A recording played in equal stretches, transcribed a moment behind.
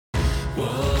You're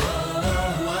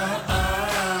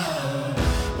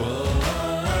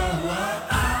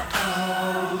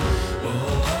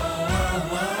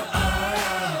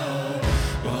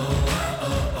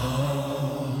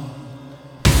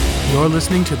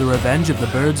listening to the Revenge of the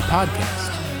Birds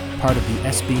podcast, part of the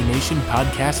SB Nation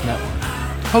Podcast Network,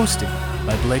 hosted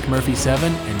by Blake Murphy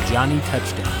 7 and Johnny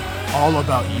Touchdown, all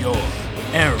about your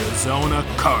Arizona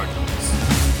Cardinals.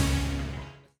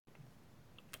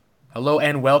 Hello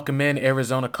and welcome in,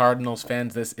 Arizona Cardinals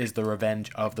fans. This is the Revenge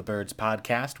of the Birds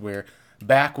podcast. We're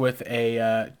back with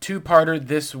a two-parter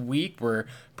this week. We're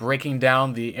breaking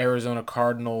down the Arizona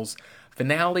Cardinals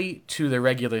finale to the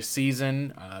regular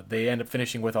season. They end up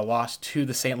finishing with a loss to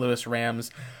the St. Louis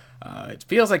Rams. It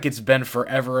feels like it's been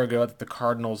forever ago that the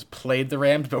Cardinals played the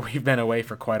Rams, but we've been away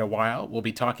for quite a while. We'll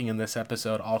be talking in this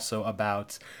episode also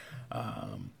about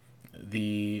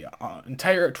the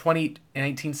entire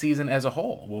 2019 season as a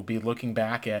whole. We'll be looking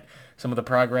back at some of the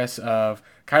progress of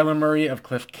Kyler Murray, of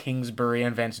Cliff Kingsbury,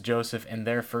 and Vance Joseph in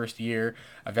their first year,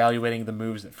 evaluating the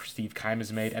moves that Steve Keim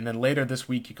has made. And then later this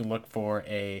week, you can look for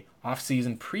a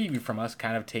off-season preview from us,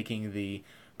 kind of taking the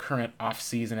current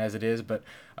off-season as it is. But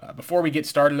before we get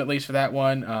started, at least for that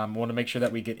one, I want to make sure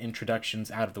that we get introductions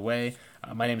out of the way.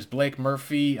 My name is Blake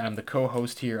Murphy. I'm the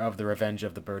co-host here of the Revenge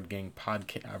of the Bird Gang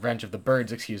podcast, Revenge of the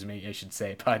Birds,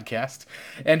 podcast.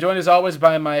 And joined as always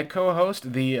by my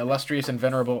co-host, the illustrious and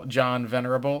venerable John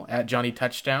Venerable at Johnny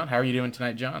Touchdown. How are you doing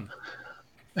tonight, John?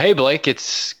 Hey, Blake.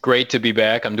 It's great to be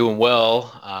back. I'm doing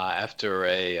well after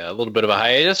a little bit of a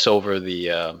hiatus over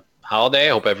the holiday.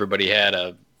 I hope everybody had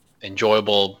a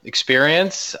enjoyable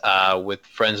experience with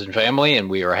friends and family,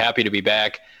 and we are happy to be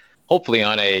back, hopefully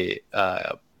on a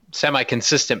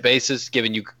semi-consistent basis,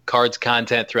 giving you Cards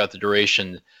content throughout the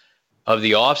duration of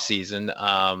the off season.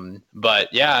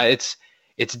 But yeah, it's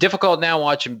difficult now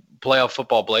watching playoff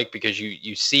football, Blake, because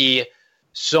you see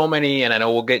so many, and I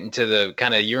know we'll get into the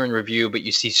kind of year in review, but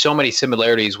you see so many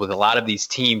similarities with a lot of these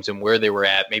teams and where they were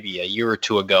at maybe a year or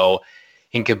two ago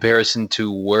in comparison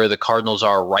to where the Cardinals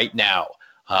are right now,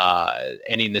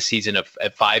 ending the season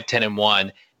at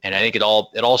 5-10-1. And I think it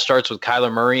all starts with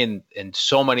Kyler Murray, and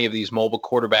so many of these mobile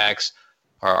quarterbacks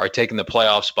are taking the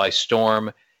playoffs by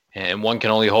storm. And one can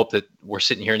only hope that we're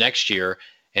sitting here next year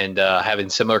and having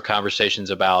similar conversations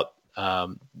about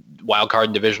wild card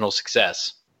and divisional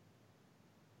success.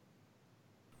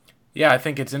 Yeah, I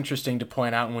think it's interesting to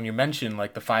point out when you mention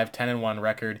like the 5-10-1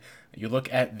 record, you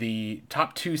look at the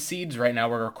top two seeds right now.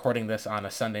 We're recording this on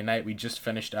a Sunday night. We just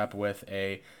finished up with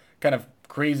a kind of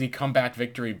crazy comeback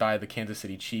victory by the Kansas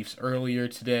City Chiefs earlier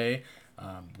today,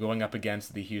 going up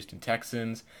against the Houston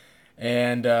Texans.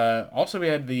 And also we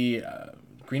had the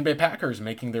Green Bay Packers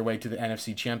making their way to the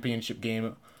NFC Championship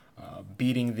game,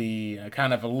 beating the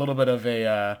kind of a little bit of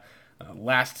a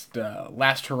last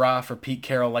hurrah for Pete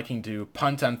Carroll, liking to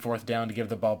punt on fourth down to give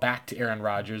the ball back to Aaron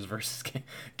Rodgers versus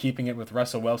keeping it with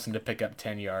Russell Wilson to pick up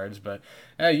 10 yards. But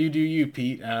you do you,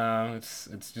 Pete. It's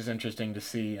just interesting to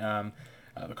see.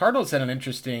 The Cardinals had an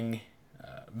interesting,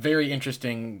 very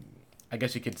interesting, I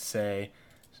guess you could say,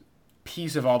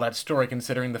 piece of all that story,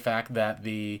 considering the fact that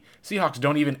the Seahawks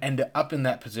don't even end up in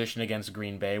that position against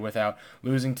Green Bay without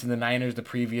losing to the Niners the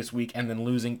previous week and then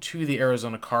losing to the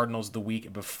Arizona Cardinals the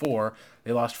week before.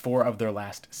 They lost 4 of their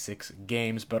last 6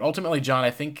 games. But ultimately, John,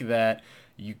 I think that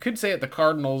you could say that the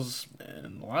Cardinals,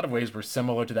 in a lot of ways, were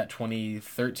similar to that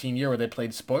 2013 year where they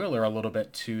played spoiler a little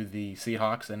bit to the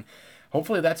Seahawks. And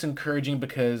hopefully that's encouraging,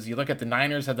 because you look at the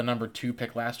Niners had the number 2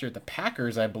 pick last year. The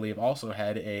Packers, I believe, also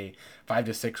had a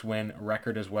 5-6 win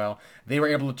record as well. They were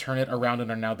able to turn it around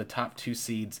and are now the top 2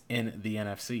 seeds in the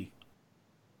NFC.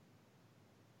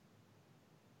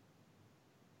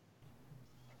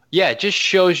 Yeah, it just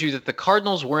shows you that the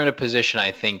Cardinals were in a position,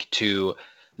 I think,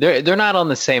 they're not on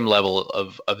the same level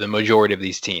of the majority of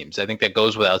these teams. I think that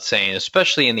goes without saying,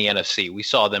 especially in the NFC. We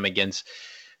saw them against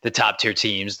the top tier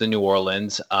teams, the New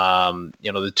Orleans,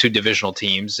 the 2 divisional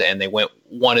teams, and they went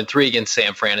 1-3 against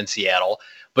San Fran and Seattle.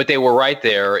 But they were right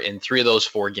there in 3 of those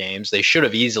 4 games. They should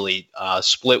have easily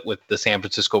split with the San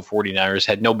Francisco 49ers,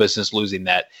 had no business losing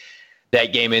that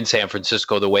game in San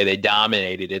Francisco the way they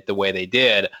dominated it, the way they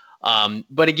did.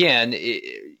 But again,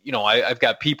 I've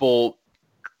got people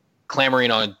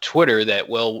clamoring on Twitter that,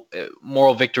 well,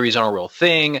 moral victories aren't a real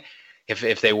thing.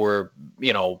 If they were,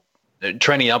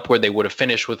 trending upward, they would have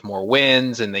finished with more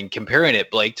wins. And then comparing it,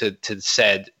 Blake, to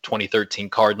said 2013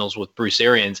 Cardinals with Bruce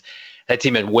Arians, that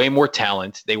team had way more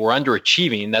talent. They were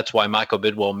underachieving. That's why Michael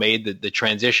Bidwell made the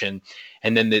transition.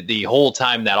 And then the whole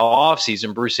time that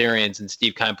offseason, Bruce Arians and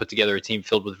Steve Keim put together a team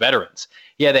filled with veterans.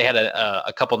 Yeah, they had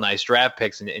a couple nice draft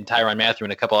picks in Tyrann Mathieu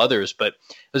and a couple others, but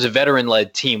it was a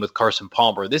veteran-led team with Carson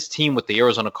Palmer. This team with the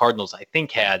Arizona Cardinals, I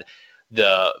think, had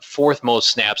the fourth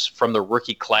most snaps from the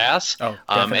rookie class. Oh,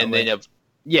 And definitely. then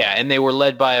yeah, and they were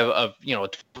led by a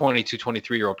 22,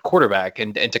 23-year-old quarterback,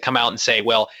 and to come out and say,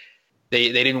 well,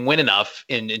 they didn't win enough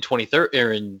in 2030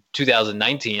 or in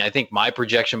 2019. I think my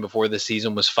projection before the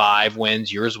season was 5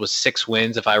 wins. Yours was 6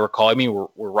 wins, if I recall. I mean,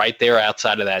 we're right there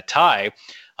outside of that tie.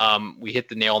 We hit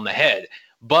the nail on the head.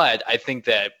 But I think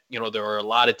that there are a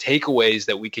lot of takeaways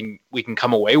that we can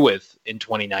come away with in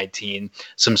 2019.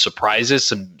 Some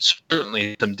surprises,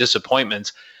 certainly some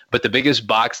disappointments. But the biggest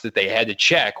box that they had to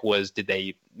check was, did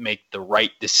they make the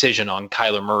right decision on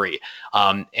Kyler Murray?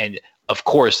 And of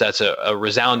course, that's a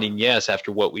resounding yes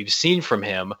after what we've seen from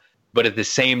him. But at the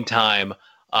same time,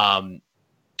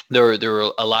 there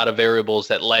are a lot of variables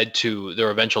that led to their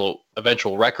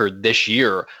eventual record this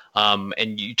year.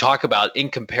 And you talk about in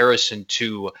comparison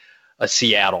to a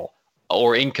Seattle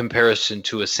or in comparison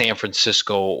to a San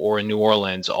Francisco or a New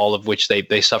Orleans, all of which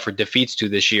they suffered defeats to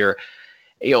this year.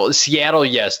 Seattle,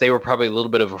 yes, they were probably a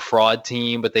little bit of a fraud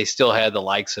team, but they still had the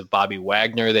likes of Bobby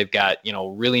Wagner. They've got,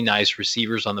 really nice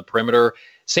receivers on the perimeter.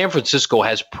 San Francisco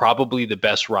has probably the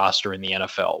best roster in the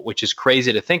NFL, which is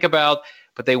crazy to think about,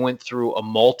 but they went through a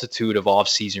multitude of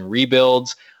offseason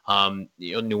rebuilds.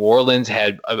 New Orleans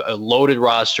had a loaded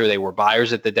roster. They were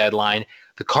buyers at the deadline.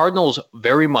 The Cardinals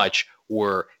very much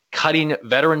were cutting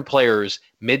veteran players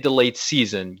mid to late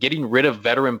season, getting rid of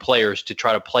veteran players to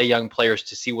try to play young players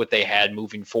to see what they had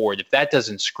moving forward. If that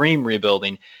doesn't scream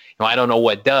rebuilding, I don't know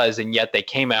what does. And yet they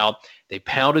came out, they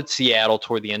pounded Seattle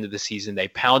toward the end of the season. They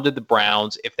pounded the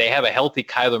Browns. If they have a healthy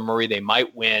Kyler Murray, they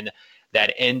might win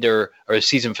that ender or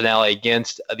season finale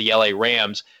against the LA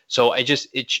Rams. So it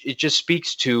just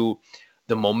speaks to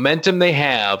the momentum they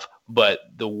have, but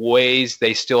the ways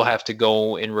they still have to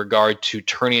go in regard to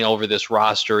turning over this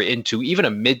roster into even a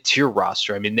mid-tier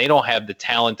roster. I mean, they don't have the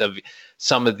talent of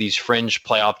some of these fringe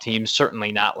playoff teams,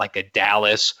 certainly not like a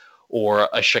Dallas or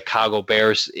a Chicago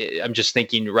Bears. I'm just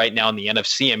thinking right now in the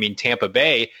NFC, I mean, Tampa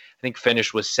Bay, I think,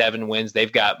 finished with 7 wins.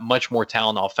 They've got much more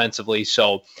talent offensively.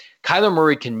 So Kyler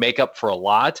Murray can make up for a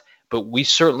lot, but we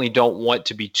certainly don't want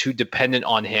to be too dependent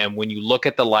on him when you look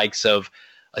at the likes of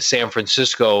San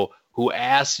Francisco, who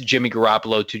asked Jimmy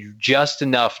Garoppolo to do just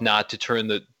enough not to turn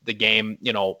the game,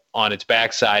 on its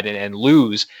backside and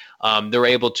lose. They're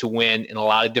able to win in a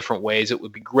lot of different ways. It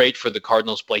would be great for the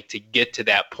Cardinals, Blake, to get to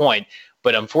that point.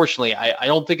 But unfortunately, I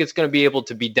don't think it's going to be able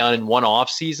to be done in one off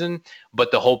season.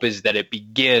 But the hope is that it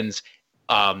begins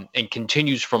and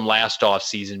continues from last off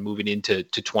season moving into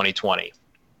 2020.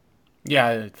 Yeah,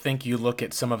 I think you look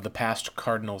at some of the past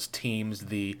Cardinals teams.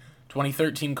 The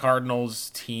 2013 Cardinals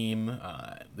team,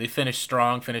 they finished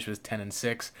strong, finished with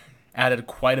 10-6, added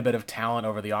quite a bit of talent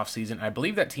over the offseason. I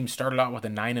believe that team started out with a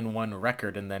 9-1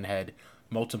 record and then had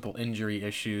multiple injury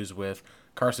issues with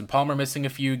Carson Palmer missing a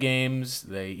few games.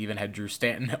 They even had Drew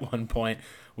Stanton at one point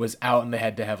was out, and they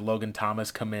had to have Logan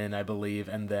Thomas come in, I believe,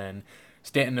 and then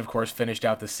Stanton, of course, finished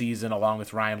out the season along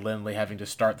with Ryan Lindley having to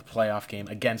start the playoff game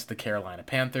against the Carolina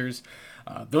Panthers.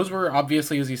 Those were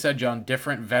obviously, as you said, John,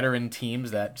 different veteran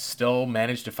teams that still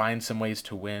managed to find some ways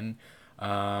to win.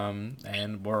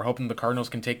 And we're hoping the Cardinals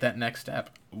can take that next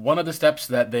step. One of the steps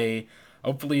that they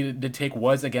hopefully did take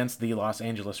was against the Los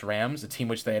Angeles Rams, a team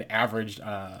which they had averaged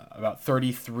about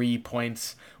 33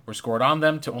 points were scored on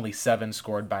them to only 7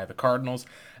 scored by the Cardinals.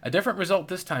 A different result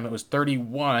this time. It was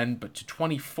 31, but to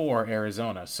 24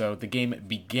 Arizona. So the game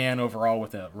began overall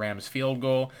with a Rams field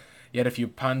goal. You had a few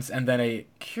punts, and then a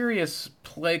curious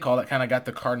play call that kind of got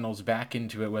the Cardinals back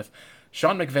into it with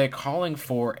Sean McVay calling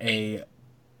for a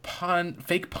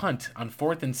fake punt on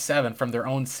 4th and 7 from their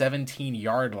own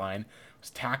 17-yard line. It was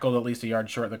tackled at least a yard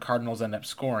short. The Cardinals end up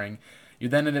scoring. You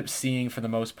then end up seeing, for the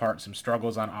most part, some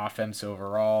struggles on offense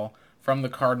overall from the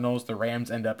Cardinals. The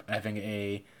Rams end up having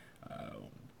a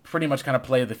pretty much kind of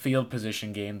play the field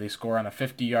position game. They score on a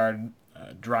 50-yard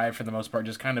drive for the most part,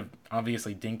 just kind of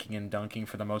obviously dinking and dunking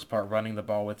for the most part, running the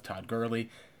ball with Todd Gurley.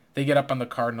 They get up on the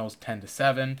Cardinals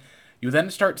 10-7. You then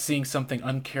start seeing something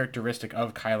uncharacteristic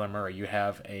of Kyler Murray. You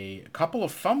have a couple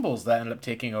of fumbles that ended up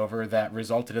taking over that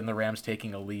resulted in the Rams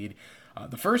taking a lead.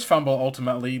 The first fumble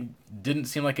ultimately didn't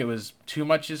seem like it was too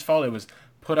much his fault. It was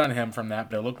put on him from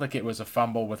that, but it looked like it was a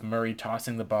fumble with Murray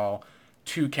tossing the ball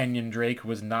to Kenyon Drake, who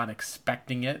was not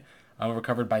expecting it.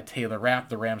 Recovered by Taylor Rapp.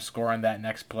 The Rams score on that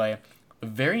next play. The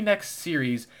very next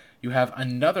series, you have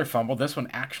another fumble. This one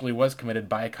actually was committed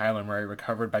by Kyler Murray,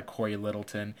 recovered by Corey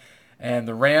Littleton. And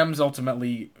the Rams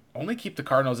ultimately only keep the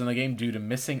Cardinals in the game due to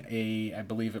missing I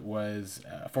believe it was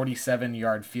a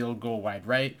 47-yard field goal wide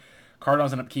right.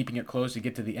 Cardinals end up keeping it close to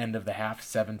get to the end of the half,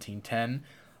 17-10.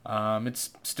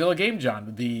 It's still a game,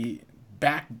 John. The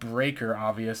backbreaker,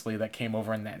 obviously, that came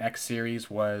over in that next series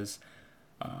was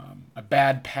a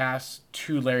bad pass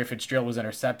to Larry Fitzgerald was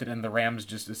intercepted, and the Rams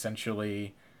just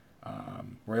essentially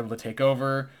were able to take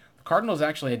over. The Cardinals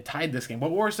actually had tied this game.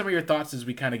 What were some of your thoughts as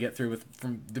we kind of get through with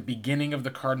from the beginning of the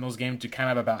Cardinals game to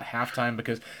kind of about halftime?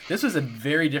 Because this was a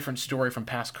very different story from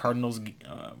past Cardinals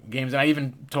games. And I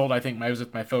even told, I think I was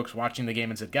with my folks watching the game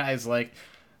and said, guys, like,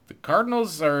 the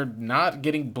Cardinals are not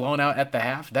getting blown out at the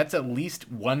half. That's at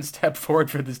least one step forward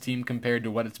for this team compared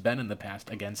to what it's been in the past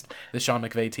against the Sean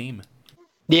McVay team.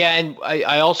 Yeah, and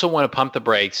I also want to pump the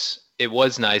brakes. It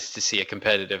was nice to see a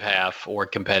competitive half or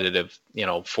competitive,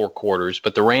 4 quarters,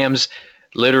 but the Rams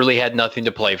literally had nothing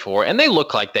to play for, and they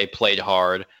looked like they played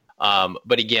hard.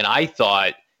 But again, I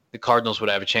thought the Cardinals would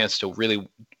have a chance to really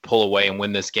pull away and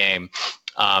win this game.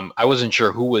 I wasn't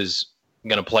sure who was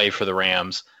going to play for the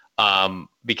Rams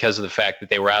because of the fact that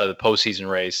they were out of the postseason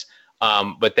race.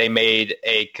 But they made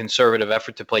a conservative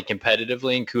effort to play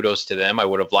competitively, and kudos to them. I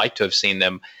would have liked to have seen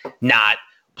them not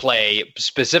play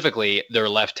specifically their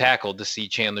left tackle to see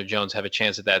Chandler Jones have a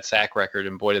chance at that sack record,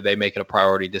 and boy, did they make it a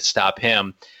priority to stop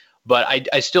him. But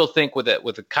I still think with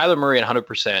Kyler Murray at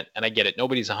 100%, and I get it,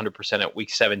 nobody's 100% at week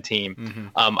 17.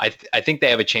 Mm-hmm. I think they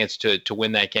have a chance to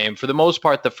win that game. For the most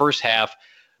part, the first half,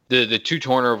 the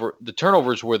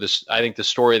turnovers were I think the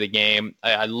story of the game.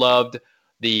 I loved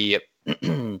the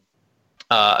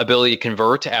ability to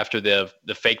convert after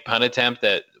the fake punt attempt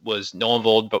that was null and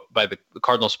void by the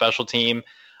Cardinal special team.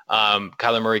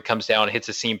 Kyler Murray comes down, hits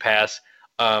a seam pass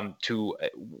to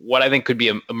what I think could be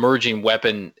an emerging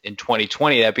weapon in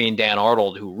 2020, that being Dan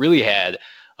Arnold, who really had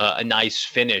a nice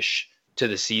finish to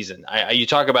the season. You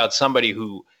talk about somebody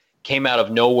who came out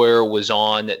of nowhere, was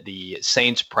on the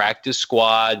Saints practice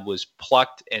squad, was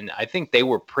plucked, and I think they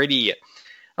were pretty, I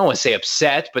don't want to say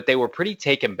upset, but they were pretty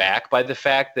taken back by the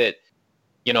fact that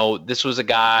this was a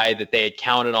guy that they had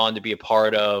counted on to be a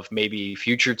part of maybe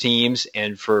future teams.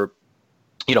 And for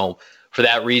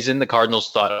that reason, the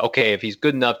Cardinals thought, okay, if he's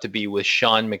good enough to be with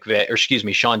Sean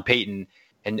Payton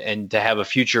and to have a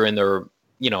future in their,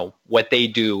 what they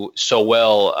do so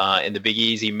well in the Big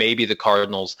Easy, maybe the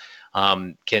Cardinals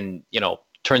can,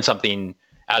 turn something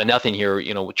out of nothing here.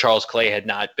 Charles Clay had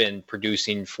not been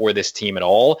producing for this team at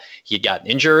all. He had gotten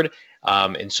injured.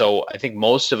 And so I think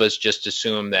most of us just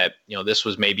assumed that, this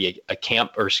was maybe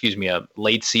a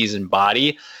late season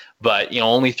body, but,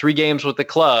 only 3 games with the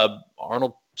club.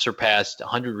 Arnold surpassed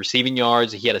 100 receiving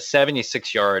yards. He had a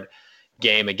 76-yard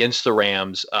game against the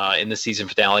Rams in the season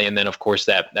finale. And then of course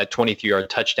that 23-yard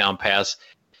touchdown pass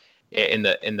in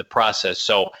the process.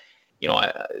 So,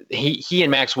 he and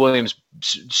Max Williams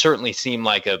certainly seem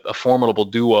like a formidable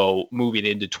duo moving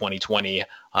into 2020.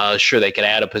 Sure, they could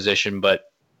add a position,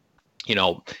 but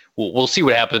we'll see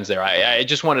what happens there. I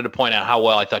just wanted to point out how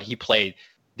well I thought he played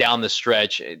down the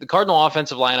stretch. The Cardinal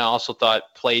offensive line, I also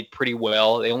thought, played pretty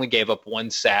well. They only gave up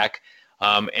 1 sack.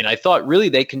 And I thought really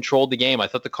they controlled the game. I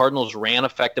thought the Cardinals ran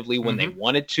effectively when they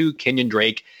wanted to. Kenyon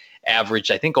Drake averaged,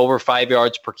 I think, over 5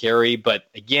 yards per carry. But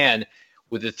again,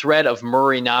 with the threat of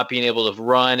Murray not being able to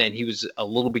run, and he was a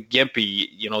little bit gimpy,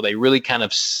 they really kind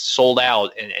of sold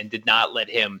out and did not let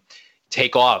him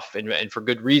take off, and for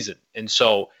good reason. And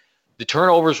so the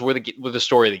turnovers were the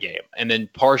story of the game. And then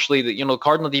partially, the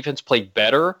Cardinal defense played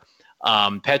better.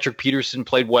 Patrick Peterson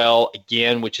played well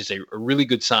again, which is a really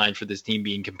good sign for this team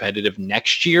being competitive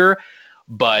next year.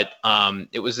 But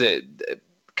it was a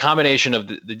combination of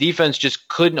the defense just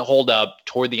couldn't hold up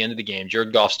toward the end of the game.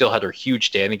 Jared Goff still had a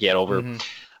huge day. I think he had over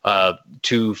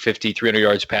 250, 300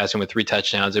 yards passing with 3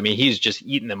 touchdowns. I mean, he's just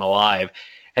eating them alive.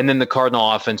 And then the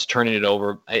Cardinal offense turning it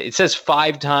over. It says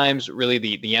 5 times. Really,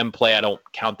 the M play, I don't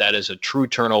count that as a true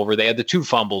turnover. They had the 2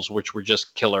 fumbles, which were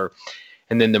just killer,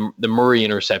 and then the Murray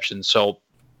interception. So,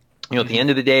 at the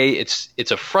end of the day,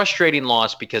 it's a frustrating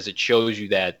loss because it shows you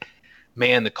that,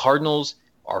 man, the Cardinals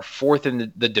are 4th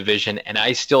in the division, and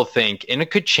I still think, and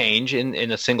it could change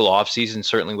in a single offseason,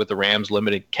 certainly with the Rams'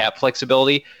 limited cap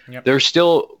flexibility, they're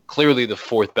still clearly the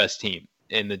 4th best team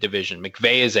in the division.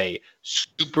 McVay is a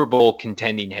Super Bowl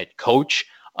contending head coach.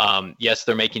 Yes,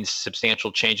 they're making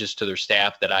substantial changes to their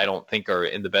staff that I don't think are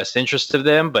in the best interest of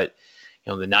them, but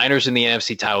the Niners in the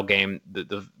NFC title game,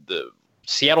 the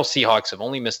Seattle Seahawks have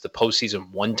only missed the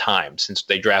postseason 1 time since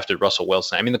they drafted Russell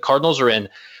Wilson. I mean, the Cardinals are in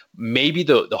maybe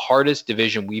the hardest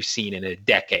division we've seen in a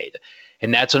decade,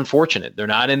 and that's unfortunate. They're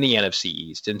not in the NFC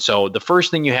East. And so the first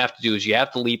thing you have to do is you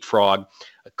have to leapfrog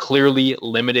a clearly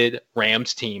limited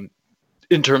Rams team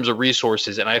in terms of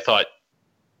resources. And I thought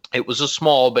it was a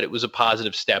small, but it was a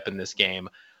positive step in this game.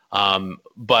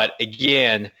 But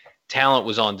again, talent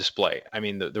was on display. I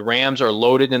mean, the Rams are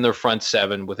loaded in their front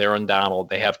seven with Aaron Donald.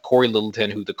 They have Corey Littleton,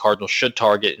 who the Cardinals should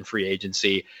target in free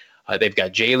agency. They've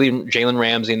got Jalen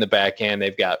Ramsey in the back end.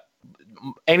 They've got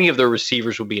any of their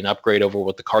receivers would be an upgrade over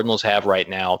what the Cardinals have right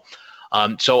now.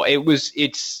 So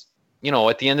it's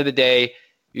at the end of the day,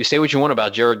 you say what you want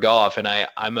about Jared Goff, and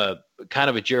I'm a kind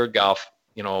of a Jared Goff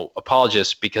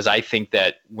apologist, because I think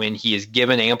that when he is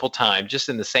given ample time, just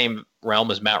in the same realm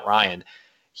as Matt Ryan,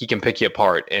 he can pick you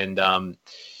apart. And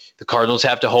the Cardinals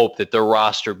have to hope that their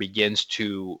roster begins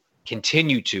to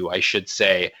continue to, I should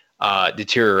say,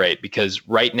 deteriorate, because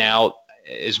right now,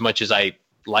 as much as I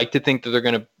like to think that they're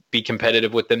going to be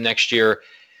competitive with them next year,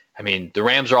 I mean, the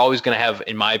Rams are always going to have,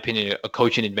 in my opinion, a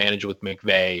coaching advantage with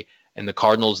McVay, and the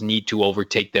Cardinals need to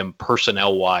overtake them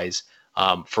personnel-wise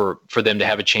for them to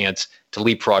have a chance to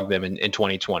leapfrog them in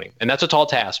 2020. And that's a tall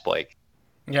task, Blake.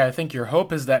 Yeah, I think your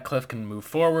hope is that Cliff can move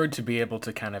forward to be able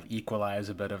to kind of equalize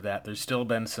a bit of that. There's still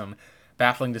been some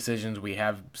baffling decisions we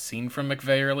have seen from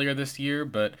McVay earlier this year,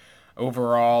 but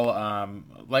overall,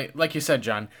 like you said,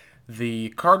 John, the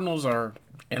Cardinals are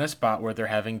in a spot where they're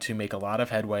having to make a lot of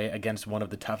headway against one of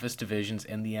the toughest divisions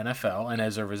in the NFL, and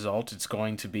as a result, it's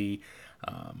going to be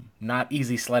not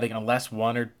easy sledding unless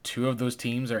one or two of those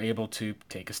teams are able to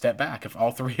take a step back. If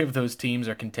all three of those teams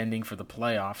are contending for the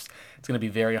playoffs, it's going to be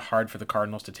very hard for the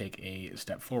Cardinals to take a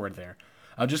step forward there.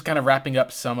 Just kind of wrapping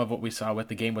up some of what we saw with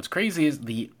the game. What's crazy is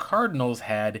the Cardinals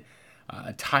had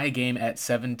a tie game at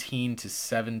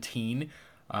 17-17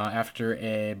 after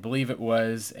I believe it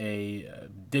was a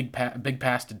big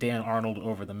pass to Dan Arnold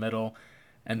over the middle,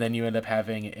 and then you end up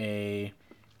having a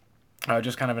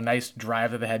just kind of a nice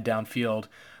drive that they had downfield.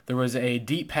 There was a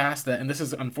deep pass that, and this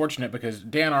is unfortunate because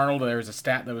Dan Arnold, there was a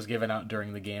stat that was given out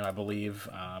during the game, I believe,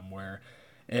 where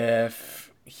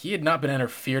if he had not been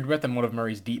interfered with in one of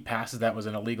Murray's deep passes, that was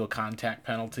an illegal contact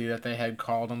penalty that they had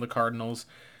called on the Cardinals.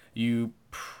 You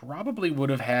probably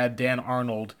would have had Dan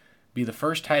Arnold be the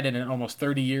first tight end in almost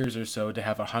 30 years or so to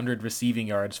have 100 receiving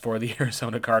yards for the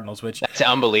Arizona Cardinals, which that's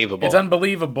unbelievable. It's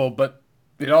unbelievable, but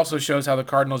it also shows how the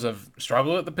Cardinals have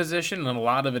struggled at the position, and a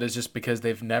lot of it is just because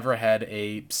they've never had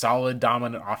a solid,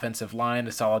 dominant offensive line,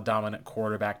 a solid, dominant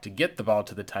quarterback to get the ball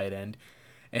to the tight end,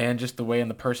 and just the way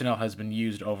the personnel has been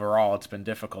used overall, it's been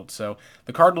difficult. So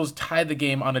the Cardinals tied the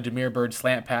game on a Damiere Byrd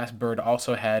slant pass. Byrd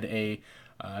also had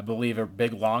I believe, a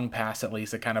big long pass at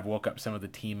least that kind of woke up some of the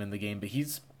team in the game, but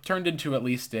he's turned into at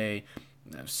least a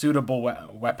suitable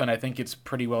weapon. I think it's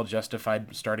pretty well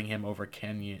justified starting him over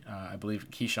I believe,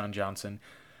 Keyshawn Johnson.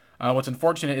 What's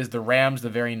unfortunate is the Rams, the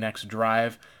very next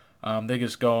drive, they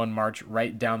just go and march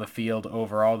right down the field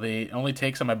overall. It only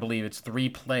takes them, I believe, it's 3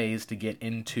 plays to get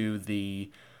into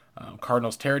the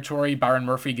Cardinals territory. Byron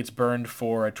Murphy gets burned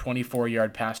for a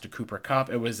 24-yard pass to Cooper Kupp.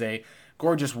 It was a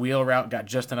gorgeous wheel route, got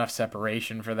just enough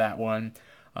separation for that one.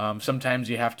 Sometimes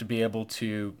you have to be able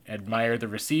to admire the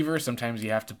receiver. Sometimes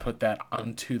you have to put that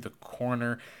onto the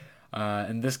corner.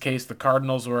 In this case, the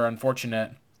Cardinals were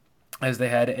unfortunate as they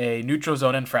had a neutral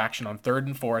zone infraction on 3rd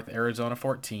and 4th, Arizona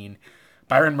 14.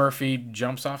 Byron Murphy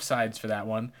jumps off sides for that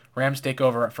one. Rams take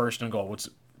over at 1st and goal. What's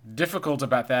difficult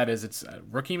about that is it's a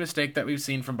rookie mistake that we've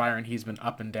seen from Byron. He's been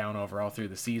up and down overall through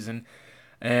the season.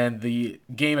 And the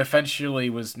game eventually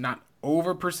was not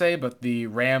over per se, but the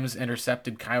Rams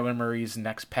intercepted Kyler Murray's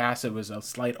next pass. It was a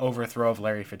slight overthrow of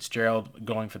Larry Fitzgerald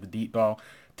going for the deep ball.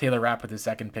 Taylor Rapp with his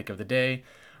second pick of the day.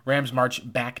 Rams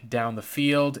march back down the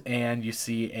field, and you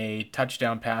see a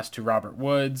touchdown pass to Robert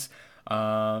Woods.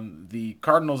 The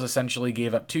Cardinals essentially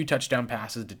gave up 2 touchdown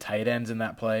passes to tight ends in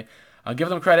that play. I'll give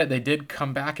them credit. They did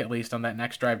come back at least on that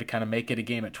next drive to kind of make it a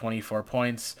game at 24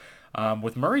 points.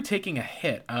 With Murray taking a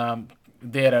hit,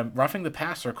 they had a roughing the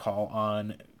passer call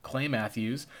on Clay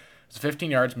Matthews. It's 15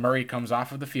 yards. Murray comes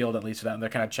off of the field at least for that, and they're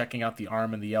kind of checking out the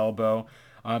arm and the elbow.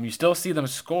 You still see them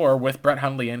score with Brett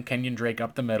Hundley and Kenyon Drake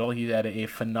up the middle. He had a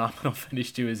phenomenal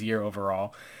finish to his year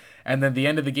overall. And then the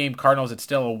end of the game, Cardinals, it's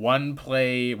still a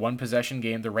one-play, one-possession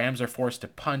game. The Rams are forced to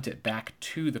punt it back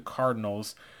to the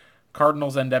Cardinals.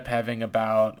 Cardinals end up having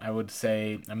about, I would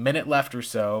say, a minute left or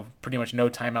so. Pretty much no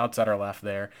timeouts that are left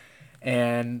there.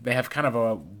 And they have kind of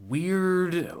a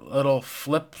weird little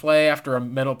flip play after a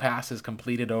middle pass is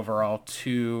completed overall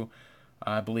to,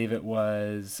 I believe it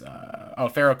was,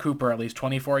 Pharoh Cooper, at least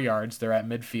 24 yards. They're at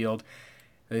midfield.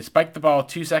 They spike the ball,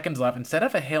 2 seconds left. Instead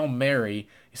of a Hail Mary,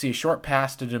 you see a short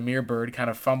pass to Damiere Byrd, kind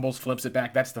of fumbles, flips it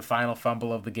back. That's the final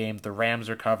fumble of the game. The Rams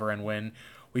recover and win.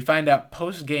 We find out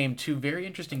post-game 2 very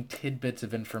interesting tidbits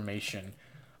of information.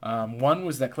 One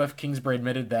was that Cliff Kingsbury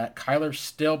admitted that Kyler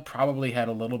still probably had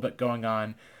a little bit going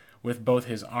on with both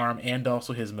his arm and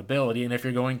also his mobility. And if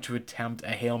you're going to attempt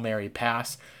a Hail Mary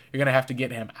pass, you're going to have to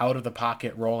get him out of the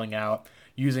pocket, rolling out,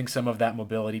 using some of that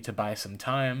mobility to buy some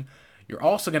time. You're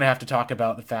also going to have to talk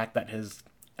about the fact that his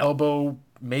elbow,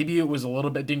 maybe it was a little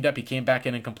bit dinged up. He came back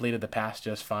in and completed the pass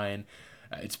just fine.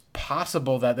 It's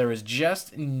possible that there was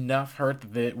just enough hurt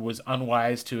that it was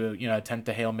unwise to attempt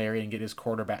a Hail Mary and get his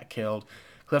quarterback killed.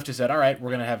 Cliff just said, all right, we're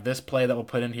going to have this play that we'll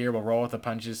put in here. We'll roll with the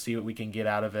punches, see what we can get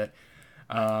out of it.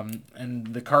 And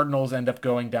the Cardinals end up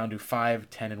going down to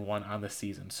 5-10-1 on the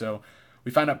season. So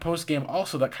we found out post-game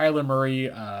also that Kyler Murray,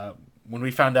 when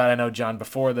we found out, I know, John,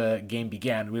 before the game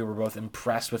began, we were both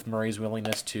impressed with Murray's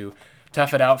willingness to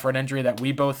tough it out for an injury that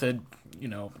we both had,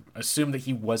 assumed that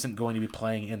he wasn't going to be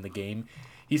playing in the game.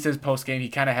 He says post-game he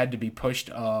kind of had to be pushed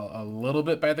a little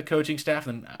bit by the coaching staff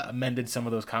and amended some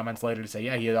of those comments later to say,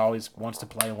 yeah, he always wants to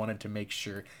play and wanted to make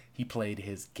sure he played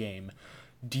his game.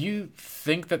 Do you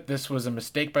think that this was a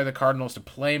mistake by the Cardinals to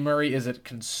play Murray? Is it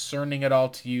concerning at all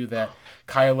to you that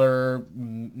Kyler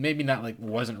maybe not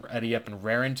wasn't ready up and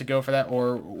raring to go for that?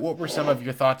 Or what were some of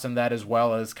your thoughts on that, as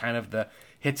well as kind of the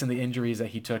hits and the injuries that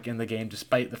he took in the game,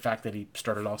 despite the fact that he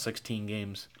started all 16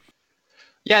 games?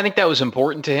 Yeah, I think that was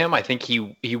important to him. I think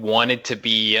he wanted to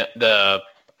be the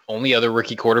only other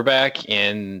rookie quarterback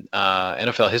in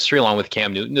NFL history, along with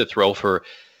Cam Newton, to throw for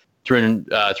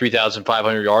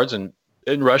 3,500 yards and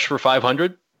rush for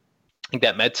 500. I think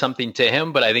that meant something to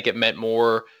him, but I think it meant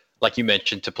more, like you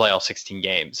mentioned, to play all 16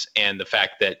 games. And the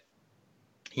fact that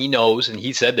he knows, and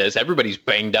he said this, everybody's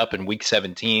banged up in week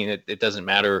 17. It doesn't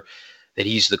matter that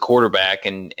he's the quarterback.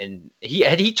 And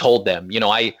he told them,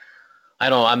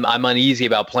 I'm uneasy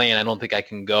about playing. I don't think I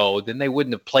can go. Then they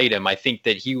wouldn't have played him. I think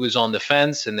that he was on the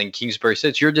fence, and then Kingsbury said,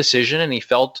 it's your decision. And he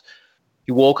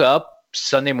woke up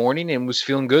Sunday morning and was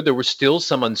feeling good. There was still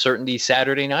some uncertainty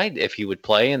Saturday night if he would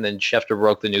play. And then Schefter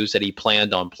broke the news that he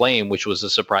planned on playing, which was a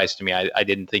surprise to me. I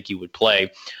didn't think he would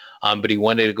play. But he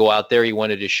wanted to go out there. He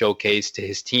wanted to showcase to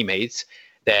his teammates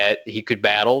that he could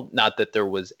battle. Not that there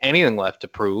was anything left to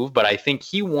prove, but I think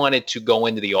he wanted to go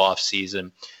into the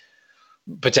offseason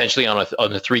potentially on a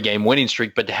 3-game winning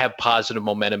streak, but to have positive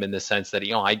momentum in the sense that,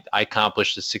 I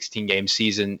accomplished a 16-game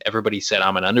season. Everybody said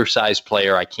I'm an undersized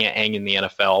player. I can't hang in the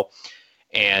NFL.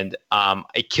 And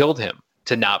it killed him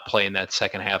to not play in that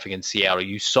second half against Seattle.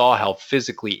 You saw how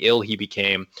physically ill he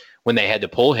became when they had to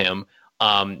pull him.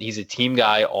 He's a team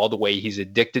guy all the way. He's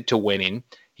addicted to winning.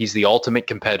 He's the ultimate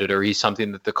competitor. He's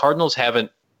something that the Cardinals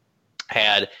haven't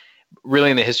had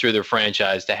really in the history of their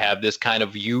franchise, to have this kind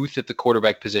of youth at the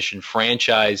quarterback position,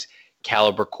 franchise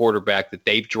caliber quarterback that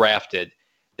they've drafted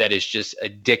that is just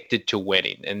addicted to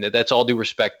winning. And that's all due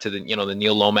respect to the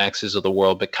Neil Lomaxes of the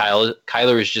world. But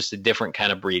Kyler is just a different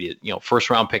kind of breed. First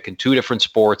round pick in 2 different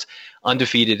sports,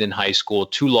 undefeated in high school,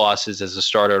 2 losses as a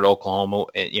starter at Oklahoma,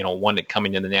 one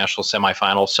coming in the national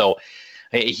semifinal. So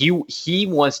he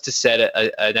wants to set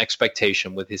an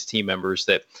expectation with his team members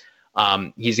that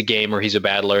he's a gamer, he's a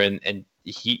battler, and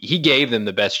he gave them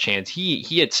the best chance.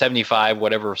 He had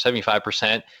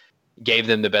 75% gave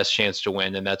them the best chance to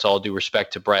win, and that's all due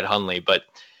respect to Brett Hundley. But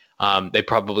they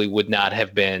probably would not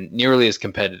have been nearly as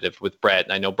competitive with Brett.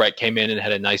 And I know Brett came in and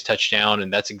had a nice touchdown,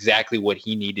 and that's exactly what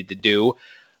he needed to do.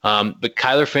 But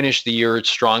Kyler finished the year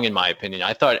strong, in my opinion.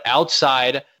 I thought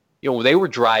outside, they were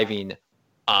driving.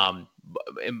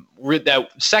 That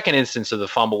second instance of the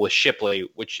fumble with Shipley,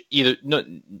 which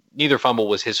neither fumble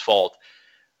was his fault.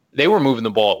 They were moving the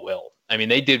ball at will. I mean,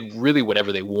 they did really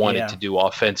whatever they wanted to do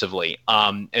offensively.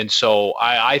 And so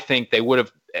I think they would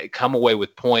have come away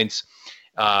with points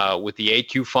with the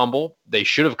AQ fumble. They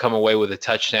should have come away with a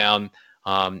touchdown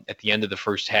at the end of the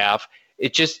first half.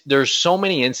 There's so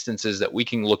many instances that we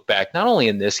can look back, not only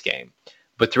in this game,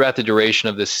 but throughout the duration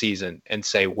of this season and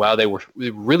say, wow, they were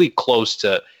really close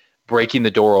to breaking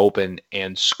the door open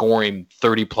and scoring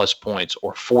 30-plus points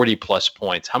or 40-plus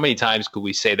points. How many times could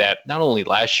we say that, not only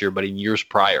last year, but in years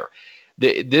prior?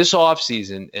 This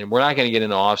offseason, and we're not going to get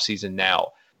into offseason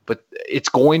now, but it's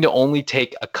going to only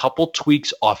take a couple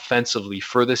tweaks offensively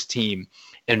for this team.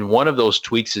 And one of those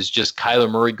tweaks is just Kyler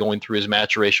Murray going through his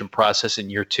maturation process in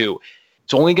year 2.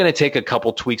 It's only going to take a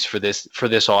couple tweaks for this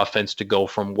offense to go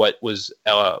from what was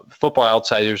Football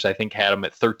Outsiders, I think, had them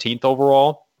at 13th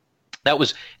overall. That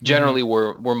was generally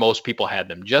where most people had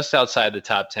them, just outside the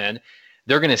top 10.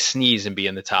 They're going to sneeze and be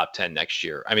in the top 10 next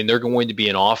year. I mean, they're going to be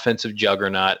an offensive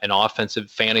juggernaut, an offensive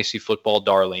fantasy football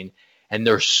darling, and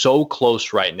they're so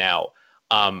close right now.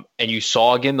 And you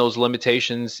saw, again, those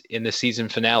limitations in the season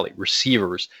finale.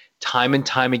 Receivers, time and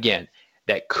time again,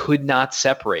 that could not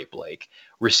separate, Blake.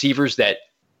 Receivers that,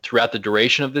 throughout the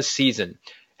duration of this season,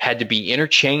 had to be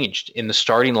interchanged in the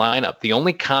starting lineup. The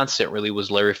only constant really was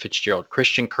Larry Fitzgerald.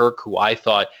 Christian Kirk, who I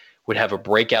thought would have a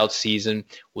breakout season,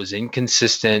 was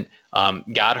inconsistent,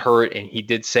 got hurt, and he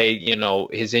did say,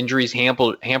 his injuries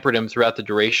hampered him throughout the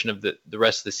duration of the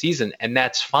rest of the season, and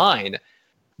that's fine.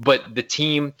 But the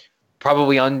team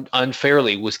probably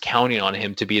unfairly was counting on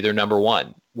him to be their number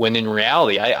one, when in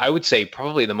reality, I would say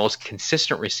probably the most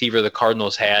consistent receiver the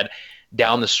Cardinals had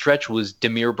down the stretch was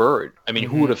Damiere Byrd. I mean,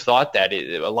 who would have thought that?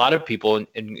 A lot of people,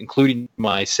 including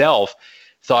myself,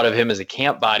 thought of him as a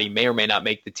camp body, may or may not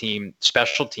make the team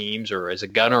special teams or as a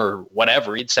gunner or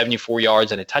whatever. He had 74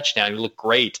 yards and a touchdown. He looked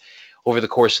great over the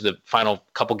course of the final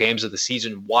couple games of the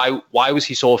season. Why was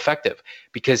he so effective?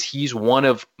 Because he's one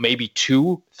of maybe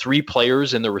 2-3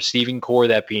 players in the receiving core,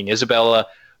 that being Isabella,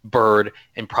 Byrd,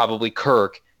 and probably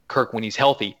Kirk, when he's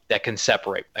healthy, that can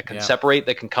separate,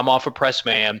 that can come off a press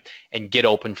man and get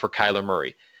open for Kyler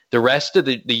Murray. The rest of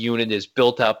the unit is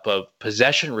built up of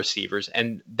possession receivers,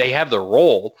 and they have the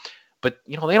role, but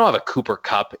they don't have a Cooper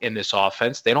Kupp in this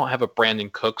offense. They don't have a Brandon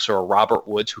Cooks or a Robert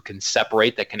Woods who can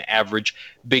separate, that can average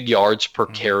big yards per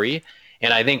carry.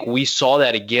 And I think we saw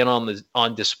that again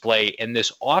on display. And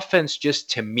this offense, just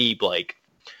to me, Blake,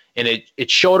 and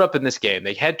it showed up in this game.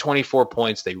 They had 24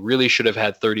 points. They really should have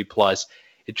had 30 plus.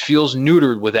 It feels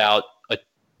neutered without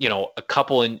a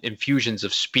couple infusions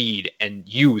of speed and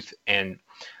youth and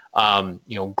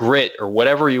grit or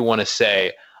whatever you want to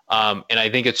say. And I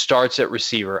think it starts at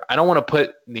receiver. I don't want to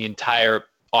put the entire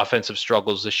offensive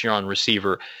struggles this year on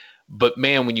receiver, but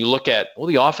man, when you look at,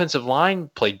 the offensive line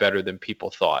played better than people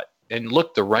thought. And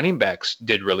look, the running backs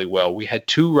did really well. We had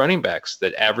 2 running backs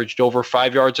that averaged over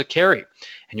 5 yards a carry,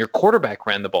 and your quarterback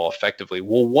ran the ball effectively.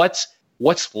 Well,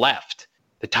 what's left?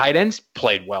 The tight ends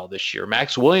played well this year.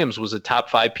 Max Williams was a top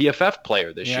 5 PFF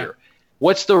player this year.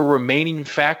 What's the remaining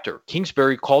factor?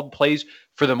 Kingsbury called plays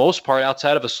for the most part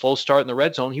outside of a slow start in the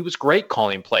red zone. He was great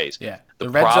calling plays. Yeah. The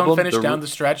red zone finish down the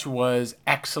stretch was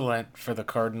excellent for the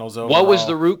Cardinals overall. What was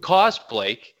the root cause,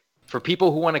 Blake? For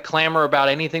people who want to clamor about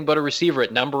anything but a receiver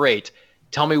at number 8,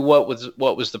 tell me what was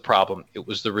the problem? It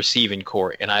was the receiving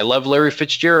core. And I love Larry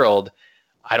Fitzgerald.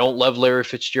 I don't love Larry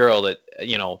Fitzgerald at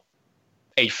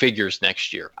 8 figures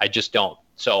next year. I just don't.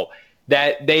 So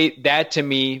that to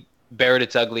me bared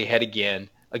its ugly head again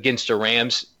against a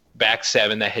Rams back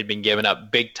 7 that had been giving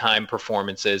up big time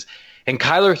performances. And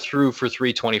Kyler threw for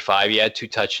 325. He had 2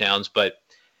 touchdowns, but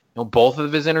both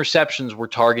of his interceptions were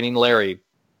targeting Larry.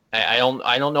 I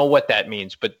don't know what that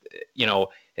means, but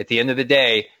at the end of the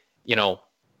day,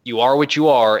 you are what you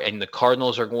are, and the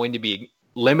Cardinals are going to be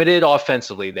limited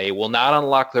offensively. They will not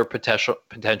unlock their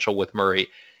potential with Murray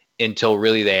until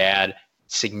really they add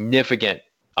significant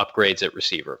upgrades at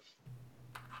receiver.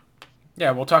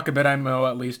 Yeah, we'll talk a bit,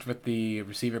 at least with the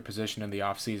receiver position in the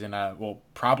offseason. We'll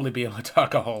probably be able to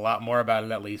talk a whole lot more about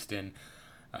it, at least in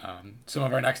some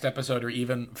of our next episode, or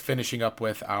even finishing up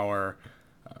with our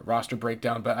roster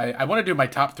breakdown. But I want to do my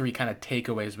top 3 kind of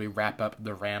takeaways as we wrap up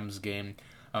the Rams game.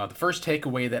 The first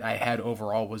takeaway that I had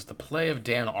overall was the play of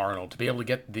Dan Arnold, to be able to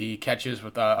get the catches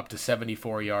with up to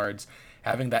 74 yards,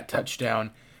 having that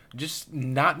touchdown, just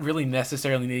not really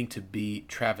necessarily needing to beat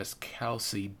Travis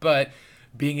Kelce, but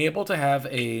being able to have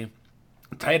a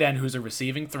tight end who's a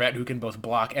receiving threat who can both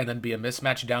block and then be a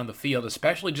mismatch down the field,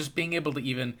 especially just being able to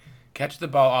even catch the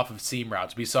ball off of seam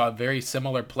routes. We saw a very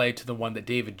similar play to the one that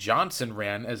David Johnson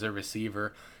ran as a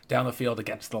receiver down the field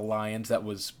against the Lions. That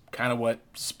was kind of what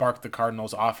sparked the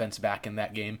Cardinals' offense back in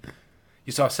that game.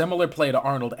 You saw a similar play to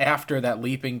Arnold after that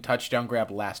leaping touchdown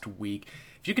grab last week.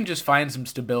 If you can just find some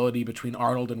stability between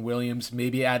Arnold and Williams,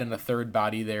 maybe add in a third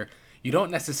body there, you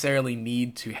don't necessarily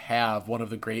need to have one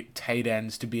of the great tight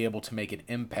ends to be able to make an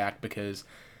impact, because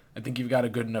I think you've got a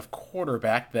good enough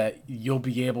quarterback that you'll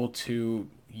be able to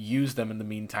use them in the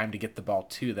meantime to get the ball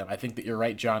to them. I think that you're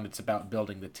right, John. It's about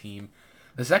building the team.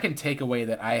 The second takeaway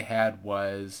that I had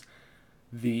was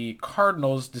the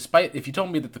Cardinals, despite, if you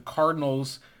told me that the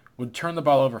Cardinals would turn the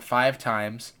ball over 5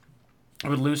 times,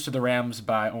 would lose to the Rams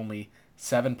by only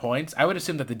 7 points, I would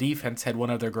assume that the defense had one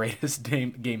of their greatest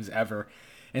games ever.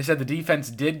 Instead, the defense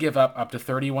did give up to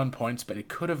 31 points, but it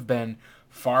could have been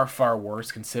far, far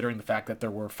worse considering the fact that there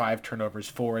were 5 turnovers,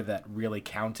 4 that really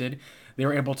counted. They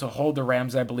were able to hold the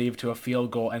Rams, I believe, to a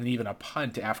field goal and even a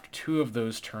punt after 2 of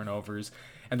those turnovers.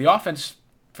 And the offense,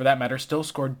 for that matter, still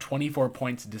scored 24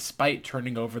 points despite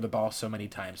turning over the ball so many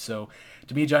times. So,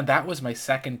 to me, John, that was my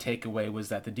second takeaway, was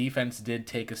that the defense did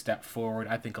take a step forward.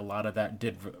 I think a lot of that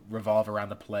did revolve around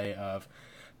the play of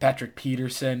Patrick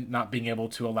Peterson not being able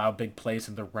to allow big plays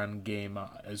in the run game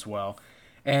as well.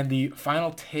 And the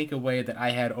final takeaway that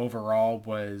I had overall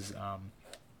was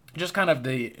just kind of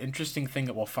the interesting thing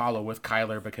that will follow with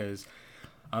Kyler because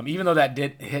even though that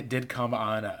did come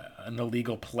on an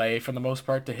illegal play for the most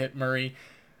part to hit Murray,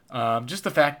 just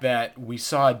the fact that we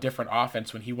saw a different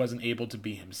offense when he wasn't able to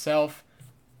be himself.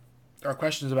 There are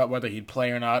questions about whether he'd play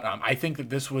or not. I think that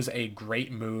this was a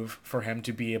great move for him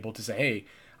to be able to say, hey,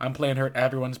 I'm playing hurt,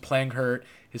 everyone's playing hurt.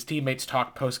 His teammates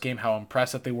talked post-game how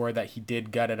impressive they were that he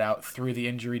did gut it out through the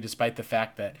injury, despite the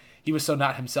fact that he was so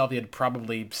not himself. He had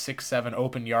probably 6-7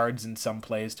 open yards in some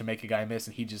plays to make a guy miss,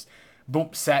 and he just boom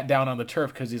sat down on the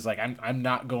turf because he's like, I'm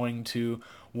not going to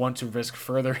want to risk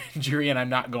further injury, and I'm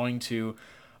not going to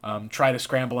try to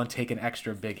scramble and take an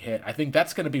extra big hit. I think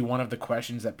that's going to be one of the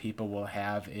questions that people will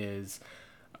have is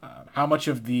how much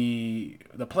of the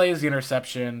plays, the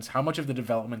interceptions, how much of the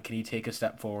development can he take a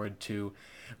step forward to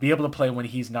be able to play when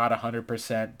he's not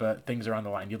 100%, but things are on the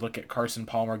line. You look at Carson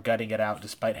Palmer gutting it out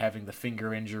despite having the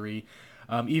finger injury.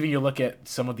 Even you look at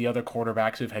some of the other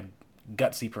quarterbacks who've had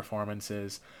gutsy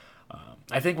performances.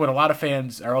 I think what a lot of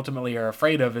fans are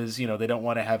afraid of is, they don't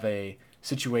want to have a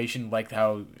situation like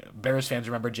how Bears fans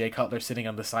remember Jay Cutler sitting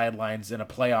on the sidelines in a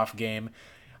playoff game.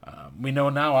 We know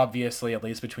now, obviously, at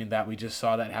least between that, we just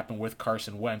saw that happen with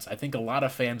Carson Wentz. I think a lot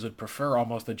of fans would prefer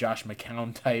almost the Josh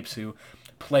McCown types who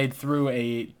played through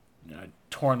a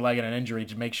torn leg and an injury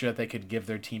to make sure that they could give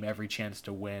their team every chance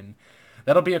to win.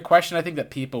 That'll be a question I think that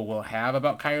people will have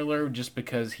about Kyler just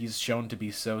because he's shown to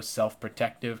be so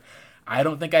self-protective. I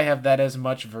don't think I have that as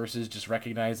much versus just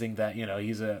recognizing that,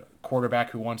 he's a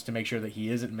quarterback who wants to make sure that he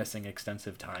isn't missing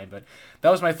extensive time. But that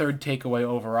was my third takeaway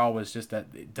overall, was just that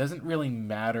it doesn't really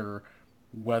matter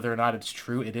whether or not it's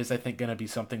true. It is, I think, going to be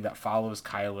something that follows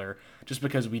Kyler just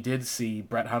because we did see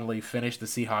Brett Hundley finish the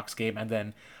Seahawks game and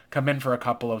then come in for a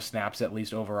couple of snaps, at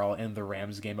least overall, in the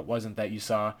Rams game. It wasn't that you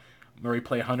saw Murray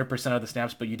play 100% of the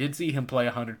snaps, but you did see him play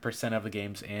 100% of the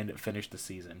games and finish the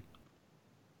season.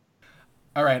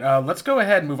 All right, let's go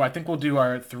ahead and move on. I think we'll do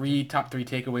our top three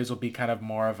takeaways will be kind of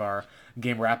more of our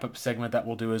game wrap-up segment that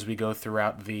we'll do as we go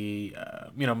throughout the,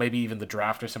 maybe even the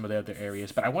draft or some of the other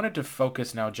areas. But I wanted to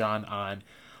focus now, John, on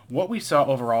what we saw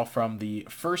overall from the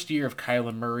first year of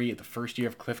Kyler Murray, the first year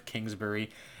of Cliff Kingsbury,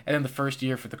 and then the first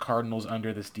year for the Cardinals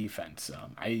under this defense.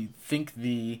 I think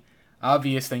the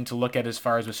obvious thing to look at as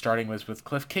far as we're starting was with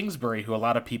Cliff Kingsbury, who a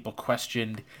lot of people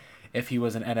questioned if he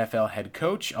was an NFL head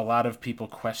coach. A lot of people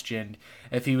questioned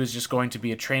if he was just going to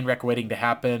be a train wreck waiting to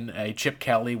happen. Chip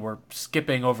Kelly, we're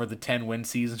skipping over the 10-win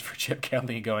seasons for Chip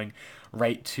Kelly and going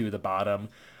right to the bottom.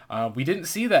 We didn't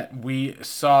see that. We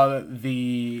saw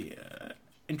the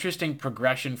interesting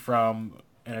progression from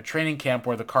in a training camp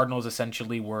where the Cardinals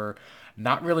essentially were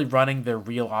not really running their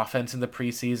real offense in the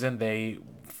preseason. They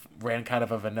ran kind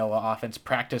of a vanilla offense,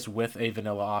 practiced with a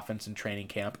vanilla offense in training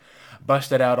camp,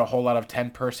 busted out a whole lot of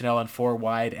 10 personnel and 4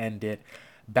 wide, and it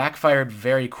backfired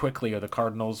very quickly. Or the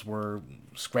Cardinals were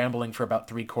scrambling for about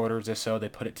 3 quarters or so. They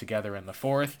put it together in the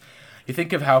fourth. You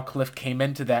think of how Cliff came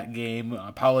into that game,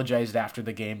 apologized after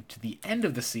the game to the end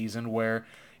of the season, where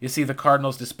you see the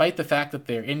Cardinals, despite the fact that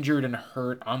they're injured and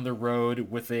hurt on the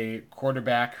road with a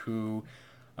quarterback who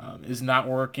is not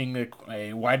working,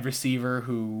 a wide receiver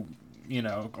who,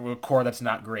 a core that's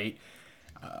not great,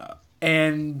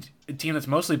 and a team that's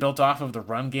mostly built off of the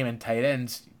run game and tight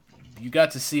ends, you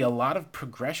got to see a lot of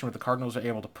progression where the Cardinals are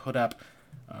able to put up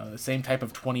the same type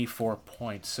of 24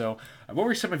 points. So what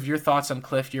were some of your thoughts on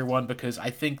Cliff year one? Because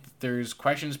I think there's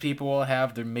questions people will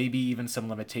have. There may be even some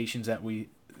limitations that we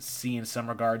see in some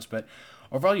regards, but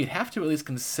overall you'd have to at least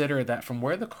consider that from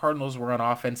where the Cardinals were on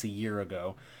offense a year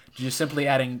ago, just simply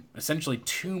adding essentially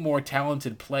 2 more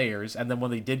talented players, and then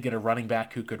when they did get a running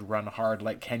back who could run hard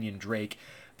like Kenyon Drake,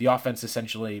 the offense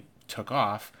essentially took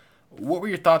off. What were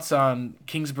your thoughts on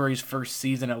Kingsbury's first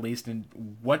season at least, and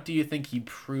what do you think he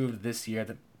proved this year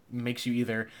that makes you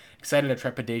either excited or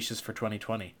trepidatious for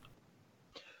 2020?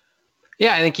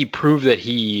 Yeah, I think he proved that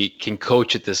he can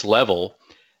coach at this level.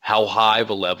 How high of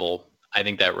a level, I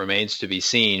think that remains to be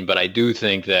seen, but I do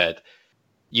think that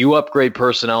you upgrade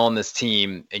personnel on this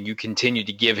team and you continue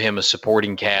to give him a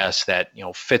supporting cast that,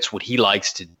 fits what he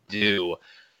likes to do,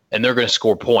 and they're going to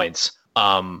score points.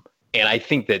 And I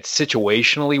think that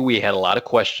situationally we had a lot of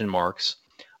question marks.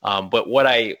 But what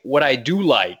I do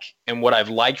like and what I've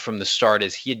liked from the start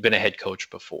is he had been a head coach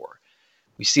before.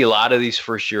 We see a lot of these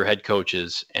first-year head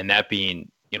coaches, and that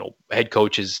being, head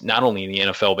coaches not only in the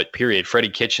NFL but period. Freddie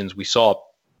Kitchens, we saw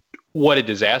what a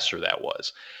disaster that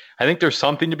was. I think there's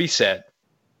something to be said.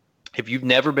 If you've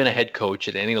never been a head coach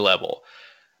at any level,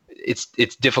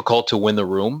 it's difficult to win the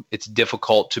room. It's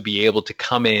difficult to be able to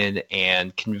come in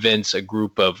and convince a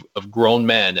group of grown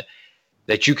men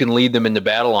that you can lead them into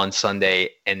battle on Sunday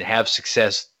and have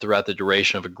success throughout the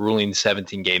duration of a grueling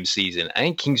 17-game season. I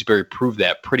think Kingsbury proved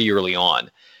that pretty early on.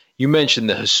 You mentioned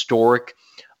the historic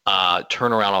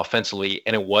turnaround offensively,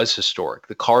 and it was historic.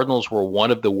 The Cardinals were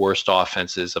one of the worst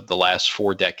offenses of the last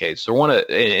 4 decades. They're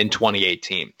in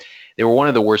 2018. They were one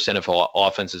of the worst NFL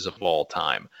offenses of all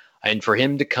time. And for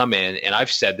him to come in, and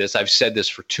I've said this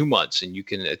for 2 months, and you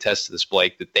can attest to this,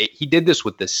 Blake, that he did this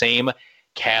with the same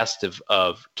cast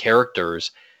of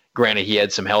characters. Granted, he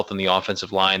had some health on the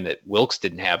offensive line that Wilkes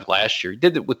didn't have last year. He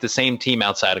did it with the same team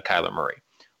outside of Kyler Murray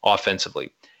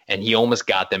offensively, and he almost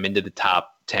got them into the top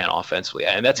 10 offensively,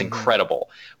 and that's incredible.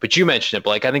 But you mentioned it,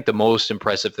 Blake. I think the most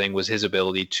impressive thing was his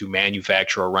ability to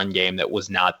manufacture a run game that was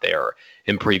not there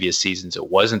in previous seasons. It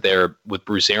wasn't there with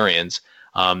Bruce Arians.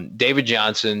 David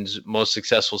Johnson's most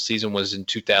successful season was in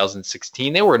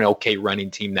 2016. They were an okay running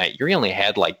team that year. He only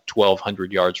had like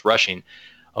 1,200 yards rushing,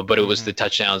 but it was the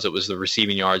touchdowns, it was the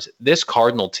receiving yards. This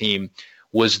Cardinal team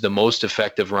was the most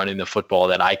effective running the football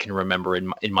that I can remember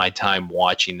in my time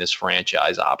watching this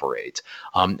franchise operate.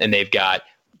 And they've got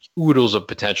oodles of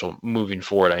potential moving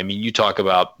forward. I mean, you talk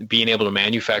about being able to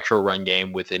manufacture a run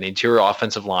game with an interior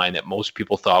offensive line that most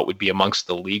people thought would be amongst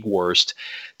the league worst,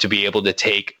 to be able to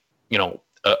take,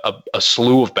 a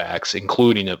slew of backs,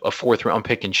 including a 4th-round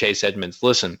pick in Chase Edmonds.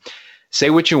 Listen, say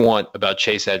what you want about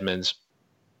Chase Edmonds.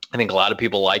 I think a lot of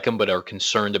people like him, but are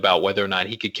concerned about whether or not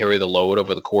he could carry the load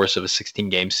over the course of a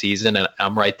 16-game season, and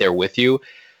I'm right there with you.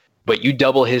 But you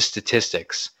double his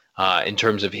statistics in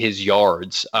terms of his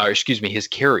yards, his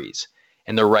carries,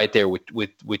 and they're right there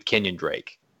with Kenyon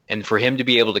Drake. And for him to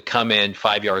be able to come in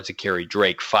 5 yards a carry,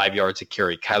 Drake 5 yards a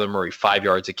carry, Kyler Murray 5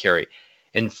 yards a carry,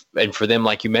 and for them,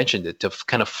 like you mentioned, to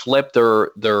kind of flip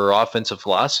their offensive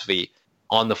philosophy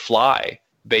on the fly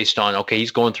based on, okay,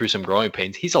 he's going through some growing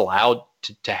pains. He's allowed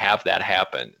to have that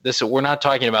happen. We're not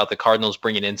talking about the Cardinals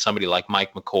bringing in somebody like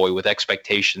Mike McCoy with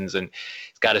expectations and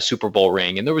he's got a Super Bowl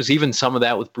ring. And there was even some of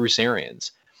that with Bruce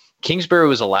Arians. Kingsbury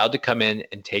was allowed to come in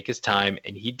and take his time,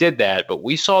 and he did that. But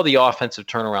we saw the offensive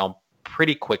turnaround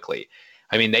pretty quickly.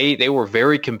 I mean, they were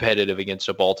very competitive against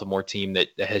a Baltimore team that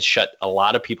has shut a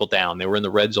lot of people down. They were in the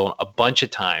red zone a bunch of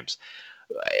times.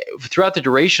 Throughout the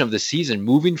duration of the season,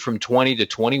 moving from 20 to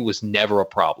 20 was never a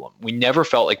problem. We never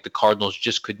felt like the Cardinals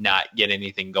just could not get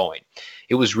anything going.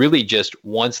 It was really just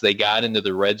once they got into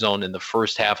the red zone in the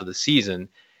first half of the season,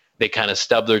 they kind of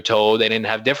stubbed their toe. They didn't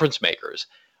have difference makers.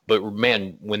 But,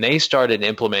 man, when they started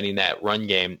implementing that run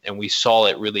game, and we saw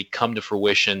it really come to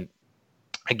fruition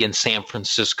against San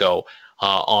Francisco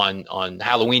on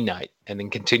Halloween night and then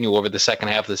continue over the second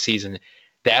half of the season,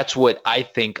 that's what I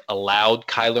think allowed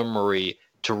Kyler Murray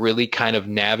to really kind of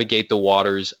navigate the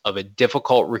waters of a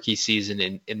difficult rookie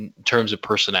season in terms of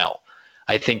personnel.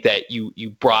 I think that you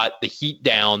brought the heat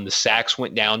down, the sacks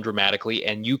went down dramatically,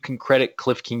 and you can credit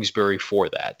Cliff Kingsbury for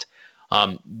that.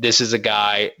 This is a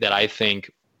guy that I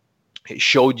think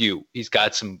showed you he's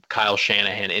got some Kyle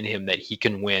Shanahan in him, that he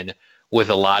can win with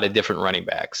a lot of different running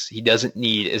backs. He doesn't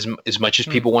need as much as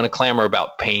people want to clamor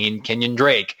about paying Kenyon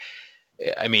Drake.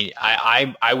 I mean,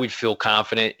 I would feel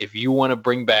confident if you want to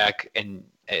bring back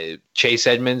Chase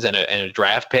Edmonds and a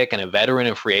draft pick and a veteran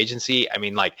in free agency. I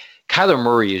mean, like, Kyler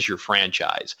Murray is your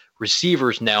franchise.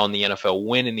 Receivers now in the NFL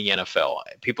win in the NFL.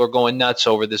 People are going nuts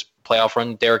over this playoff run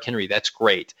with Derrick Henry. That's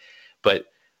great.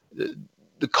 But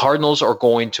the Cardinals are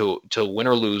going to win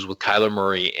or lose with Kyler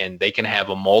Murray, and they can have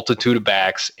a multitude of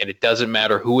backs, and it doesn't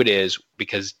matter who it is,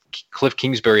 because Cliff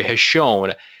Kingsbury has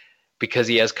shown, because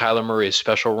he has Kyler Murray, a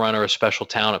special runner, a special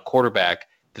talent at quarterback,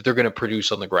 that they're going to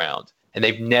produce on the ground. And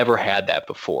they've never had that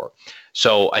before.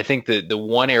 So I think the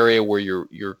one area where you're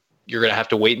going to have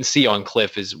to wait and see on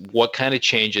Cliff is what kind of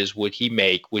changes would he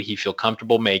make, would he feel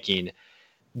comfortable making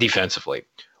defensively?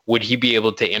 Would he be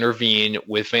able to intervene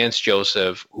with Vance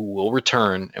Joseph, who will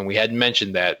return? And we hadn't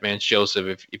mentioned that. Vance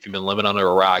Joseph, if you've been living under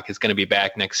a rock, is going to be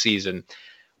back next season.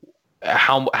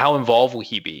 How involved will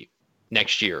he be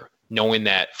next year, knowing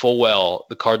that full well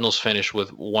the Cardinals finished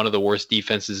with one of the worst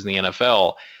defenses in the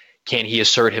NFL? Can he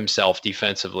assert himself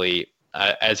defensively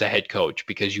as a head coach?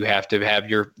 Because you have to have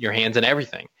your hands in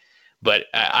everything. But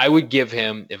I would give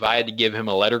him, if I had to give him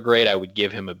a letter grade, I would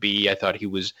give him a B. I thought he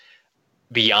was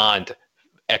beyond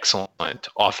excellent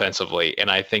offensively. And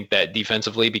I think that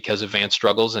defensively, because of Vance's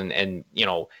struggles, and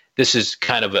this is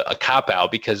kind of a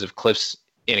cop-out because of Cliff's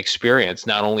inexperience,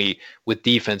 not only with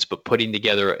defense, but putting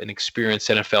together an experienced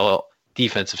NFL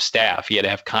defensive staff. He had to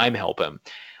have Keim help him.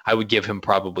 I would give him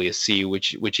probably a C,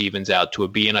 which evens out to a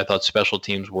B. And I thought special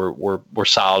teams were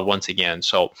solid once again.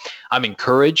 So I'm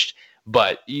encouraged.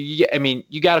 But you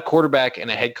got a quarterback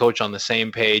and a head coach on the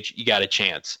same page, you got a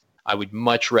chance. I would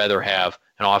much rather have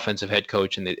an offensive head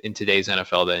coach in today's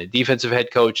NFL than a defensive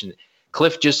head coach. And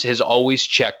Cliff just has always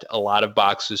checked a lot of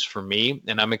boxes for me,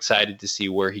 and I'm excited to see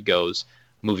where he goes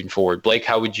moving forward. Blake,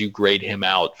 how would you grade him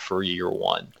out for year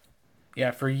one?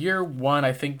 Yeah, for year one,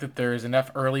 I think that there's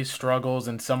enough early struggles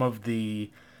and some of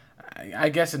I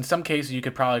guess in some cases you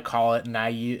could probably call it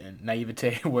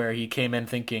naivete, where he came in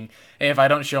thinking, hey, if I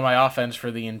don't show my offense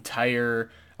for the entire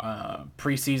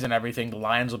preseason, everything, the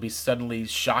Lions will be suddenly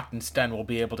shocked and stunned. We'll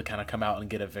be able to kind of come out and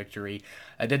get a victory.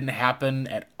 That didn't happen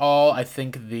at all. I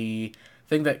think the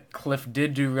thing that Cliff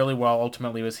did do really well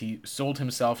ultimately was he sold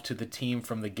himself to the team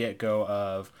from the get go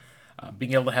of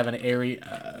being able to have an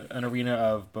arena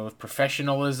of both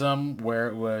professionalism, where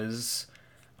it was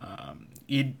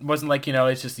he wasn't like,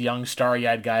 it's just a young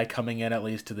starry-eyed guy coming in at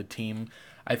least to the team.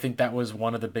 I think that was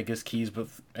one of the biggest keys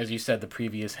with, as you said, the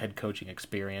previous head coaching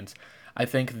experience. I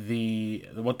think the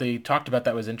what they talked about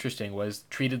that was interesting was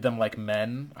treated them like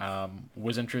men.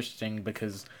 Was interesting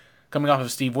because coming off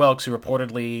of Steve Wilkes, who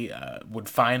reportedly would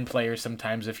fine players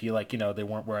sometimes if you they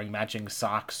weren't wearing matching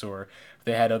socks, or if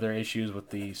they had other issues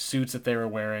with the suits that they were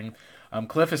wearing.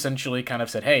 Cliff essentially kind of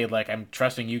said, "Hey, like, I'm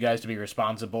trusting you guys to be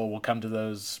responsible. We'll come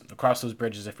to across those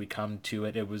bridges if we come to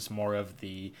it." It was more of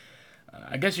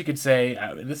I guess you could say,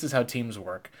 this is how teams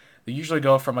work. They usually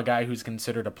go from a guy who's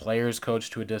considered a player's coach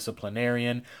to a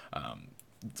disciplinarian.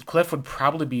 Cliff would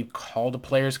probably be called a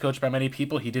player's coach by many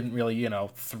people. He didn't really,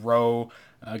 throw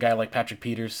a guy like Patrick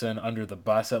Peterson under the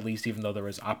bus, at least, even though there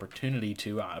was opportunity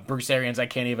to. Bruce Arians, I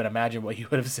can't even imagine what he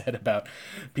would have said about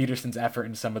Peterson's effort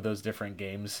in some of those different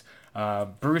games.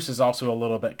 Bruce is also a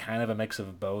little bit kind of a mix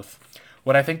of both.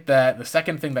 What I think that the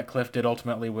second thing that Cliff did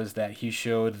ultimately was that he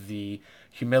showed the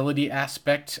humility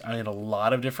aspect in a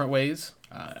lot of different ways.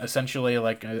 Essentially,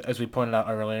 like as we pointed out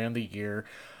earlier in the year,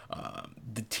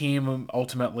 the team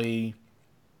ultimately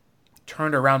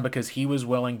turned around because he was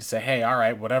willing to say, "Hey, all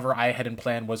right, whatever I had in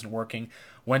plan wasn't working."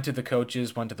 Went to the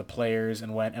coaches, went to the players,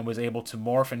 and was able to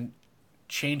morph and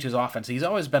change his offense. He's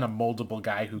always been a moldable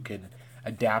guy who could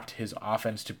adapt his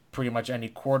offense to pretty much any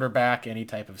quarterback, any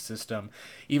type of system.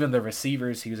 Even the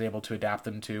receivers, he was able to adapt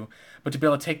them to. But to be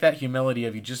able to take that humility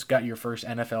of, you just got your first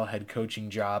NFL head coaching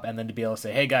job, and then to be able to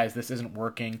say, "Hey guys, this isn't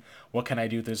working. What can I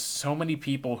do?" There's so many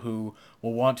people who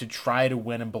will want to try to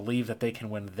win and believe that they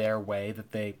can win their way,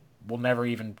 that they will never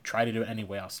even try to do it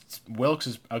anyway else. Wilkes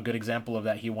is a good example of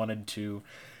that. He wanted to,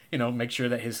 make sure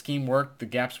that his scheme worked. The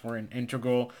gaps were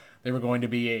integral. They were going to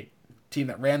be a team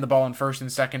that ran the ball on first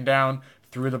and second down,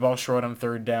 threw the ball short on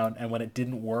third down, and when it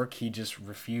didn't work, he just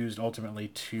refused ultimately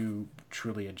to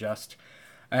truly adjust.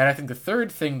 And I think the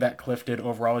third thing that Cliff did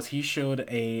overall is he showed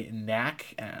a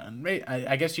knack, and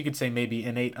I guess you could say maybe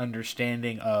innate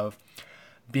understanding of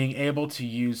being able to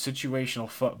use situational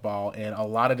football in a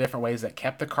lot of different ways that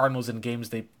kept the Cardinals in games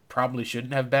they probably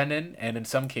shouldn't have been in, and in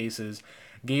some cases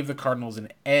gave the Cardinals an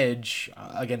edge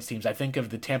against teams. I think of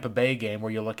the Tampa Bay game,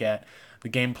 where you look at the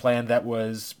game plan that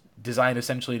was designed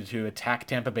essentially to attack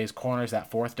Tampa Bay's corners, that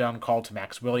fourth down call to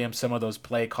Max Williams, some of those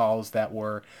play calls that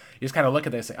were, you just kind of look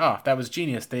at this and say, "Oh, that was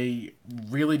genius." They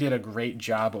really did a great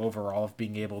job overall of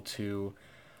being able to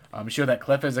show that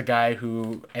Cliff is a guy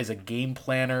who, as a game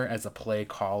planner, as a play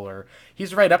caller,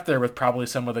 he's right up there with probably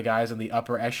some of the guys in the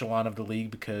upper echelon of the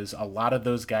league, because a lot of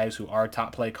those guys who are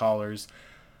top play callers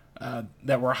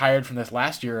that were hired from this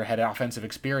last year had offensive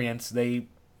experience. They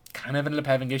kind of ended up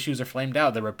having issues or flamed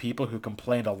out. There were people who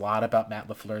complained a lot about Matt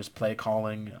LaFleur's play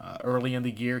calling early in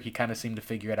the year. He kind of seemed to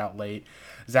figure it out late.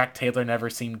 Zach Taylor never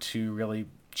seemed to really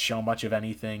show much of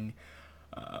anything.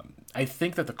 I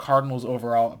think that the Cardinals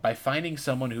overall, by finding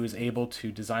someone who is able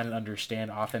to design and understand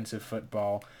offensive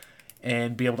football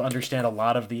and be able to understand a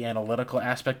lot of the analytical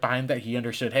aspect behind that, he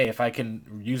understood, hey, if I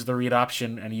can use the read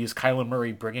option and use Kyler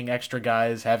Murray bringing extra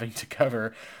guys, having to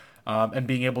cover, and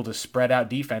being able to spread out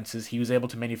defenses, he was able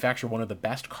to manufacture one of the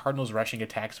best Cardinals rushing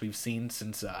attacks we've seen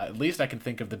since at least I can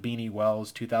think of the Beanie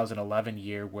Wells 2011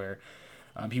 year, where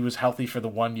he was healthy for the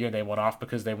 1 year. They went off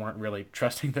because they weren't really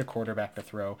trusting their quarterback to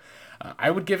throw. I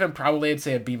would give him probably, I'd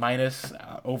say, a B minus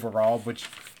overall, which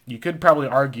you could probably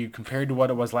argue compared to what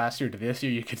it was last year to this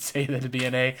year, you could say that it'd be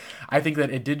an A. I think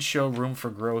that it did show room for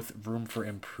growth, room for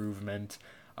improvement.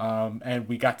 And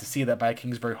we got to see that by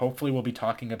Kingsbury. Hopefully we'll be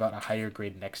talking about a higher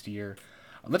grade next year.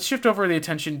 Let's shift over the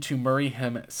attention to Murray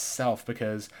himself,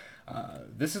 because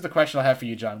this is the question I'll have for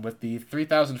you, John. With the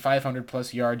 3,500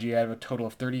 plus yards, you have a total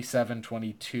of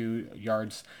 22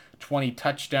 yards, 20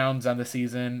 touchdowns on the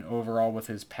season overall with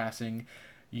his passing.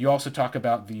 You also talk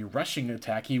about the rushing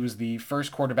attack. He was the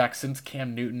first quarterback since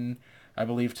Cam Newton, I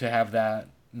believe, to have that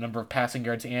number of passing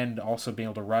yards and also being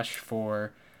able to rush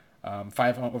for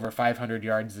over 500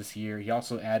 yards this year. He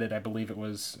also added, I believe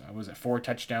was it 4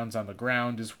 touchdowns on the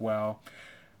ground as well.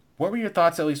 What were your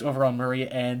thoughts, at least overall, Murray?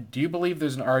 And do you believe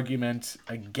there's an argument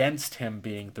against him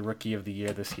being the Rookie of the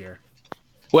Year this year?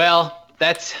 Well,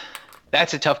 that's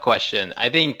a tough question. I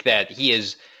think that he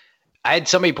is. I had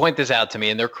somebody point this out to me,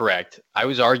 and they're correct. I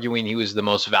was arguing he was the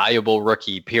most valuable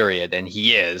rookie, period, and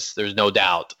he is. There's no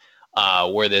doubt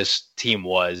where this team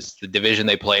was, the division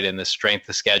they played in, the strength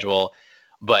of schedule.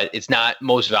 But it's not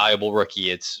most valuable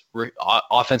rookie. It's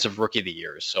offensive rookie of the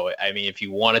year. So, I mean, if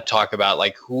you want to talk about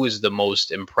like who is the most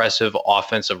impressive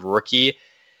offensive rookie,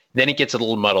 then it gets a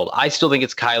little muddled. I still think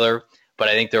it's Kyler, but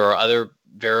I think there are other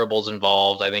variables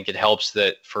involved. I think it helps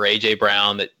that for A.J.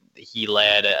 Brown that he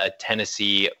led a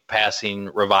Tennessee passing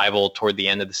revival toward the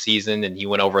end of the season, and he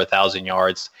went over 1,000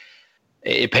 yards.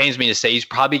 It pains me to say he's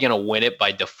probably going to win it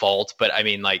by default, but I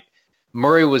mean, like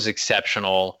Murray was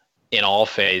exceptional in all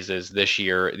phases this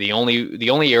year. The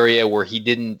only area where he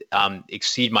didn't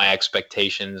exceed my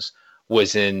expectations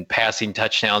was in passing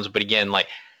touchdowns. But again, like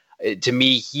to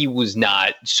me, he was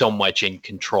not so much in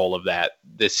control of that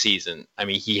this season. I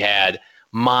mean, he had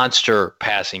monster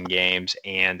passing games,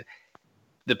 and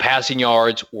the passing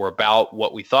yards were about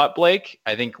what we thought, Blake.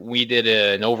 I think we did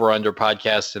an over-under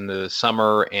podcast in the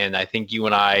summer, and I think you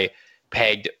and I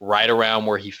pegged right around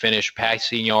where he finished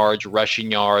passing yards, rushing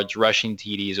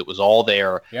TDs. It was all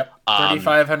there. Yep.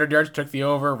 3,500 yards took the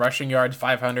over. Rushing yards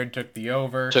 500 took the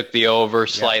over. Took the over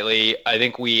slightly. Yep. I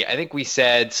think we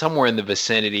said somewhere in the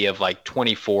vicinity of like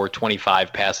 24,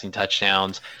 25 passing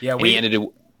touchdowns. Yeah,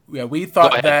 we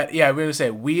thought that. Yeah, we were gonna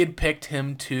say we had picked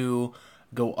him to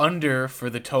go under for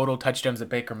the total touchdowns that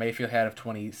Baker Mayfield had of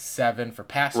 27 for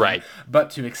passing, right? But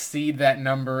to exceed that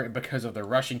number because of the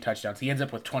rushing touchdowns. He ends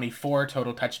up with 24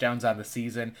 total touchdowns on the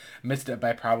season, missed it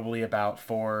by probably about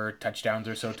 4 touchdowns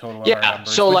or so total. Yeah,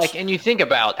 so like, and you think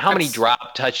about how many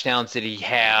drop touchdowns did he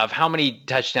have? How many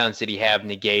touchdowns did he have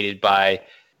negated by,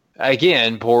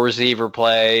 again, poor receiver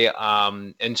play?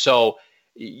 And so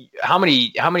how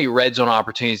many red zone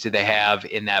opportunities did they have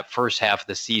in that first half of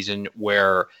the season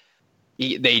where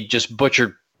they just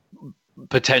butchered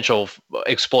potential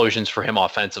explosions for him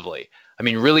offensively? I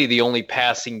mean, really the only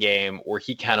passing game where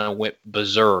he kind of went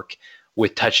berserk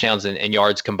with touchdowns and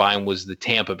yards combined was the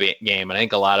Tampa game. And I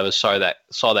think a lot of us saw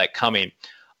that coming.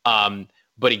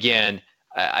 But again,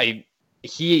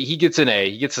 he gets an A.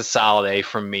 He gets a solid A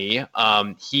from me.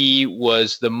 He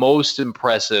was the most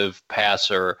impressive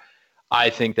passer I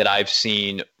think that I've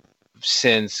seen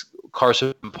since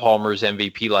Carson Palmer's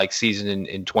MVP-like season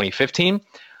in 2015.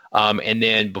 And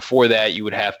then before that, you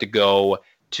would have to go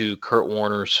to Kurt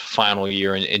Warner's final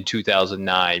year in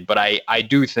 2009. But I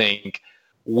do think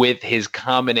with his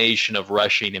combination of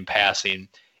rushing and passing,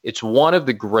 it's one of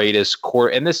the greatest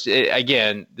and this,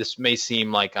 again, this may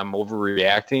seem like I'm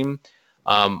overreacting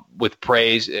with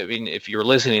praise. I mean, if you're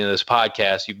listening to this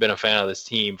podcast, you've been a fan of this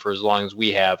team for as long as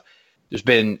we have. There's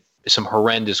been some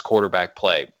horrendous quarterback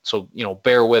play. So,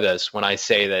 bear with us when I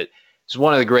say that it's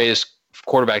one of the greatest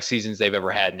quarterback seasons they've ever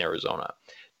had in Arizona.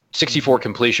 64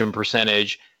 completion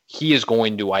percentage. He is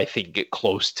going to, I think, get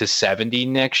close to 70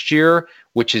 next year,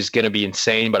 which is going to be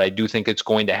insane, but I do think it's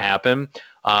going to happen.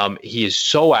 He is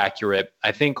so accurate.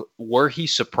 I think where he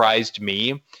surprised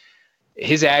me,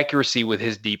 his accuracy with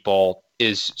his deep ball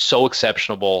is so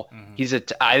exceptional.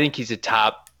 Mm-hmm. I think he's a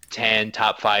top 10,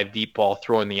 top 5 deep ball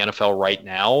thrower in the NFL right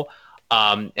now.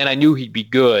 And I knew he'd be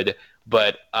good,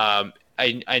 but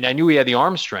I knew he had the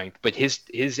arm strength, but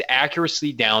his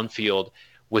accuracy downfield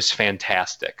was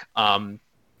fantastic.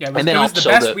 Yeah, it was the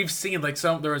best we've seen. Like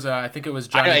there was I think it was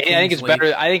Johnny Kingsley. I think it's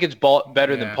better. I think it's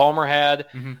better than Palmer had,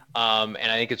 and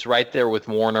I think it's right there with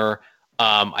Warner.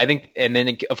 I think, and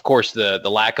then of course the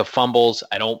lack of fumbles.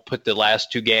 I don't put the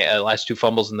last two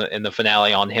fumbles in the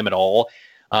finale on him at all.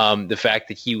 The fact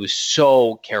that he was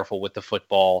so careful with the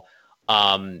football,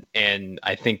 and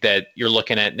I think that you're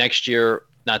looking at next year.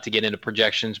 Not to get into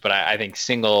projections, but I think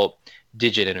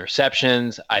single-digit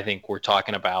interceptions. I think we're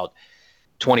talking about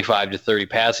 25 to 30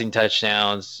 passing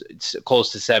touchdowns. It's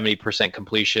close to 70%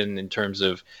 completion in terms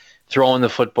of throwing the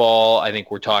football. I think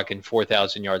we're talking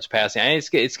 4,000 yards passing. It's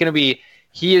going to be.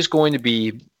 He is going to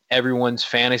be everyone's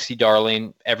fantasy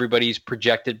darling, everybody's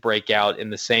projected breakout in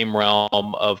the same realm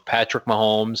of Patrick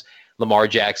Mahomes, Lamar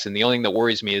Jackson. The only thing that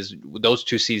worries me is those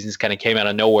 2 seasons kind of came out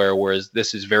of nowhere, whereas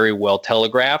this is very well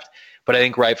telegraphed. But I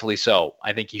think rightfully so.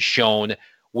 I think he's shown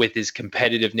with his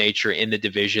competitive nature in the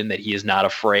division that he is not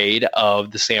afraid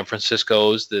of the San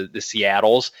Franciscos, the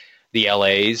Seattles, the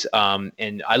LAs.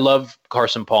 And I love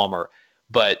Carson Palmer,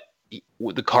 but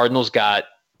the Cardinals got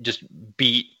just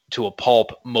beat to a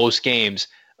pulp most games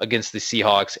against the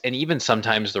Seahawks and even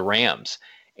sometimes the Rams.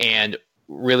 And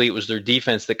really, it was their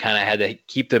defense that kind of had to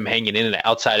keep them hanging in and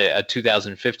outside of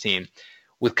 2015.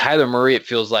 With Kyler Murray, it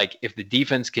feels like if the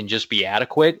defense can just be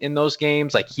adequate in those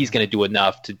games, like he's going to do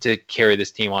enough to carry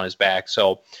this team on his back.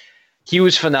 So he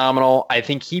was phenomenal. I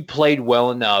think he played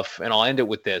well enough, and I'll end it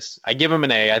with this. I give him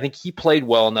an A. I think he played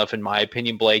well enough, in my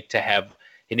opinion, Blake, to have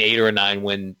an 8 or a 9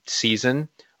 win season.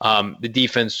 The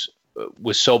defense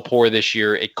was so poor this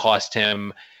year, it cost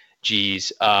him,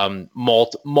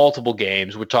 multiple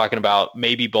games. We're talking about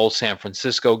maybe both San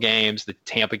Francisco games, the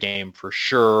Tampa game for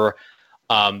sure.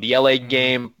 The LA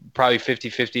game, probably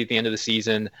 50-50 at the end of the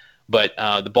season. But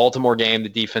the Baltimore game, the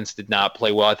defense did not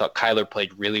play well. I thought Kyler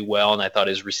played really well, and I thought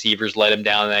his receivers let him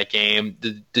down in that game.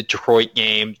 The Detroit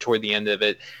game toward the end of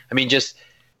it. I mean, just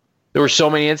there were so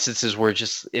many instances where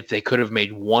just if they could have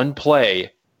made one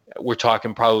play, we're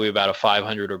talking probably about a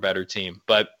 500 or better team.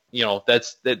 But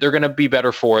they're going to be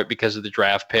better for it because of the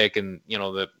draft pick and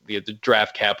the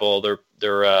draft capital,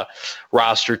 their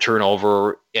roster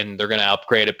turnover, and they're going to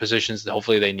upgrade at positions that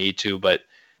hopefully they need to. But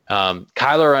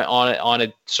Kyler on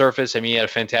a surface, I mean, he had a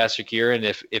fantastic year, and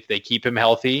if they keep him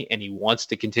healthy and he wants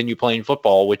to continue playing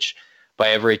football, which by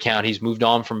every account he's moved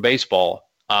on from baseball,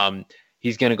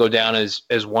 he's going to go down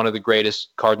as one of the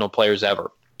greatest Cardinal players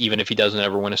ever, even if he doesn't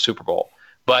ever win a Super Bowl.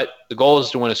 But the goal is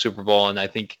to win a Super Bowl, and I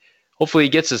think hopefully he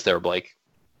gets us there, Blake.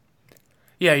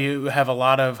 Yeah, you have a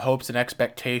lot of hopes and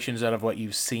expectations out of what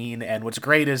you've seen, and what's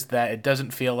great is that it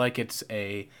doesn't feel like it's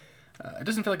a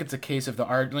case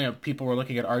of people were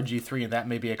looking at RG3, and that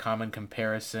may be a common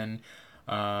comparison.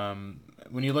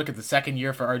 When you look at the second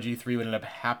year for RG3, what ended up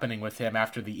happening with him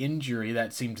after the injury,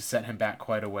 that seemed to set him back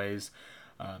quite a ways.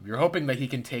 You're hoping that he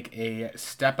can take a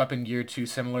step up in year 2,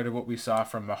 similar to what we saw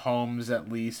from Mahomes,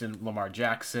 at least, and Lamar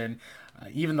Jackson.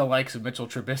 Even the likes of Mitchell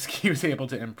Trubisky was able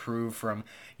to improve from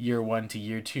year 1 to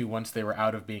year 2 once they were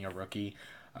out of being a rookie.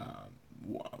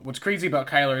 What's crazy about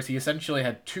Kyler is he essentially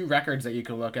had 2 records that you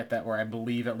could look at that were, I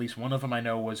believe, at least one of them I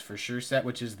know was for sure set,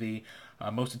 which is the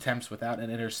most attempts without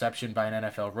an interception by an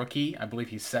NFL rookie. I believe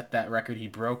he set that record. He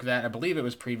broke that. I believe it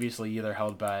was previously either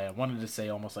held by, I wanted to say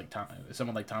almost like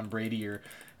someone like Tom Brady, or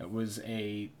it was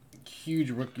a huge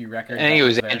rookie record. I think it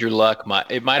was Andrew Luck.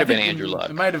 It might have been Andrew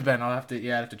Luck. It might have been. I'd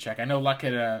have to check. I know Luck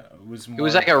had was more. It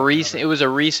was like a recent. It was a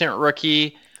recent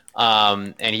rookie.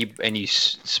 And he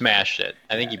smashed it.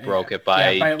 I think he broke it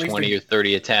by 20 or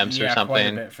 30 attempts or something. Quite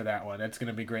a bit for that one. That's going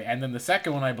to be great. And then the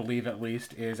second one, I believe, at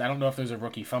least, is I don't know if there's a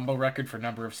rookie fumble record for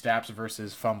number of snaps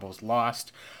versus fumbles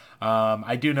lost.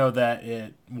 I do know that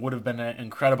it would have been an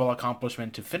incredible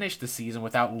accomplishment to finish the season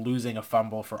without losing a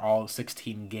fumble for all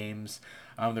 16 games.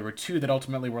 There were 2 that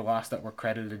ultimately were lost that were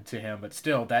credited to him, but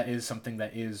still, that is something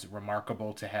that is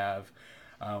remarkable to have.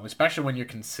 Especially when you're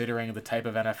considering the type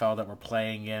of NFL that we're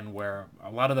playing in, where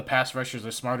a lot of the pass rushers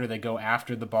are smarter. They go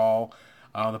after the ball.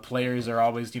 The players are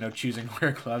always, choosing to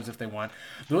wear gloves if they want.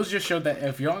 Those just showed that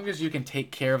as long as you can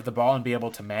take care of the ball and be able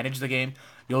to manage the game,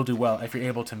 you'll do well. If you're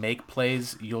able to make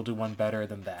plays, you'll do one better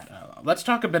than that. Let's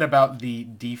talk a bit about the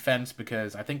defense,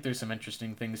 because I think there's some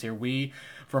interesting things here. We,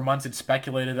 for months, had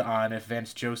speculated on if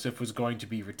Vance Joseph was going to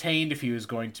be retained, if he was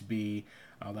going to be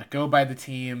let go by the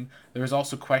team. There was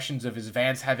also questions of is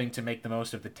Vance having to make the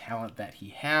most of the talent that he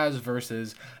has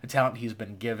versus the talent he's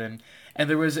been given. And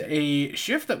there was a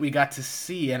shift that we got to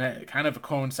see, and it kind of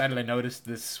coincided. I noticed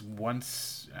this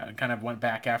once, kind of went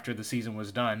back after the season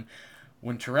was done.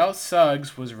 When Terrell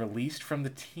Suggs was released from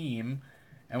the team,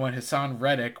 and when Hassan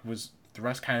Reddick was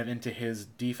thrust kind of into his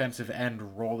defensive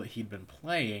end role that he'd been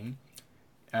playing,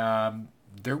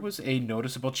 there was a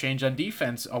noticeable change on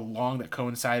defense along that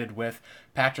coincided with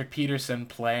Patrick Peterson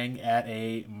playing at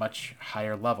a much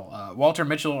higher level. Walter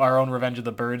Mitchell, our own Revenge of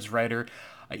the Birds writer,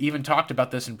 even talked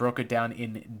about this and broke it down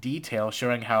in detail,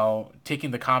 showing how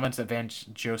taking the comments that Vance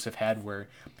Joseph had where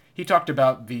he talked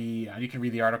about you can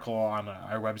read the article on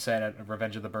our website at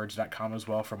revengeofthebirds.com as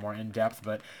well for more in-depth,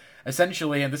 but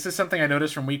essentially, and this is something I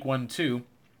noticed from week 1 too,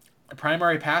 a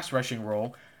primary pass rushing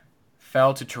role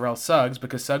fell to Terrell Suggs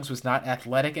because Suggs was not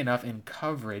athletic enough in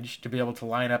coverage to be able to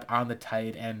line up on the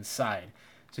tight end side.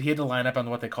 So he had to line up on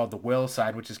what they called the will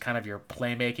side, which is kind of your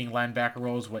playmaking linebacker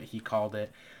role is what he called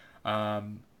it.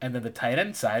 And then the tight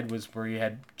end side was where you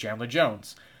had Chandler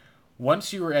Jones.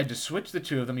 Once you were able to switch the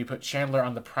 2 of them, you put Chandler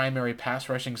on the primary pass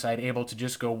rushing side, able to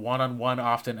just go one-on-one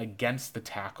often against the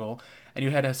tackle. And you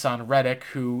had Hassan Reddick,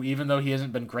 who, even though he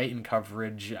hasn't been great in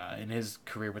coverage in his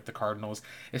career with the Cardinals,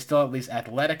 is still at least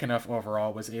athletic enough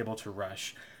overall, was able to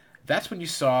rush. That's when you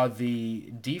saw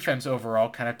the defense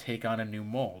overall kind of take on a new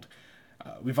mold.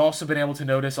 We've also been able to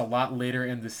notice a lot later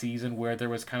in the season where there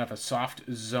was kind of a soft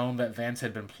zone that Vance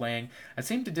had been playing that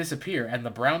seemed to disappear. And the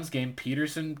Browns game,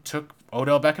 Peterson took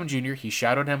Odell Beckham Jr., he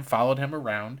shadowed him, followed him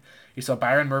around. You saw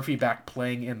Byron Murphy back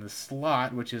playing in the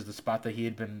slot, which is the spot that he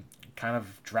had been kind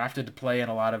of drafted to play in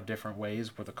a lot of different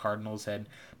ways, where the Cardinals had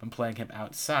been playing him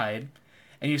outside.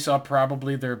 And you saw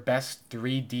probably their best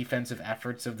three defensive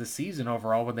efforts of the season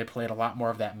overall when they played a lot more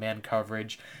of that man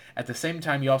coverage. At the same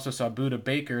time, you also saw Buda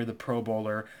Baker, the Pro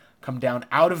Bowler, come down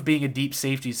out of being a deep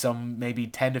safety, some maybe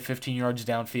 10 to 15 yards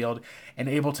downfield, and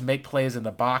able to make plays in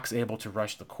the box, able to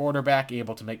rush the quarterback,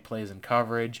 able to make plays in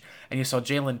coverage. And you saw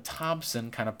Jalen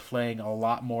Thompson kind of playing a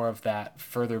lot more of that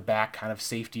further back kind of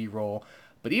safety role.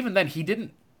 But even then, he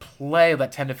didn't play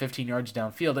that 10 to 15 yards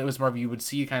downfield. It was more of you would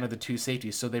see kind of the two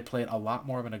safeties. So they played a lot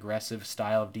more of an aggressive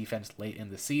style of defense late in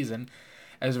the season.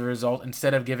 As a result,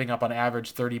 instead of giving up on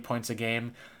average 30 points a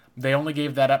game, they only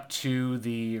gave that up to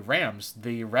the Rams.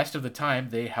 The rest of the time,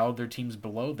 they held their teams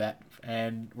below that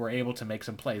and were able to make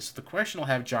some plays. So the question I'll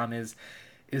have, John, is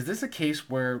this a case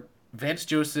where Vance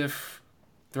Joseph,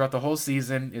 throughout the whole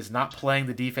season, is not playing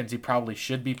the defense he probably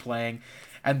should be playing?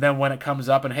 And then when it comes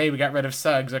up and, hey, we got rid of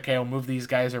Suggs, okay, we'll move these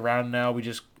guys around now. We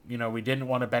just, we didn't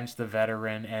want to bench the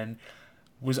veteran and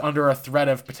was under a threat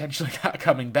of potentially not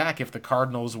coming back if the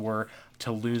Cardinals were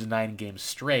to lose 9 games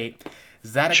straight.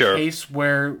 Is that a case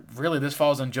where really this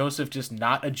falls on Joseph just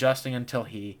not adjusting until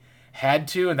he had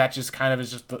to, and that just kind of is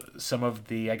just some of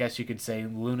the, I guess you could say,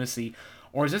 lunacy?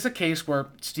 Or is this a case where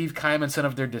Steve Keim and some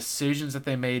of their decisions that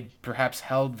they made perhaps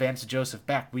held Vance Joseph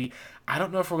back? I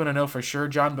don't know if we're going to know for sure,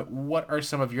 John, but what are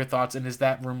some of your thoughts, and is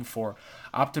that room for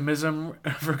optimism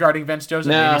regarding Vance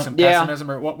Joseph, maybe some pessimism,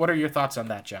 or what are your thoughts on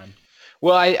that, John?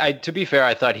 Well, I to be fair,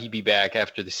 I thought he'd be back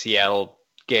after the Seattle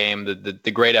game,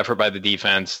 the great effort by the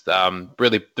defense,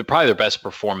 really probably their best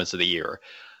performance of the year.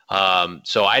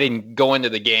 So I didn't go into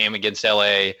the game against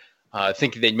LA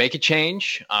thinking they'd make a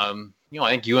change. I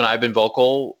think you and I have been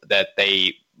vocal that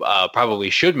they probably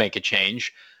should make a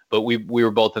change, but we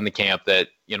were both in the camp that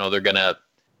they're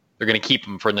gonna keep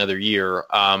him for another year.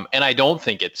 And I don't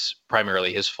think it's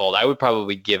primarily his fault. I would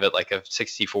probably give it like a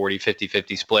 60-40,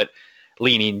 50-50 split,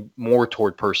 leaning more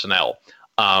toward personnel.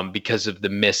 Because of the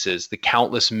misses, the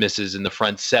countless misses in the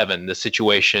front seven, the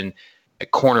situation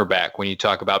at cornerback, when you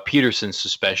talk about Peterson's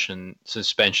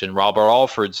suspension, Robert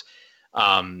Alford's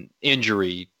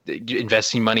injury,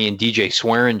 investing money in DJ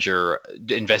Swearinger,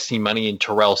 investing money in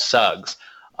Terrell Suggs.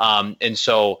 And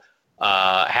so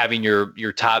having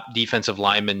your top defensive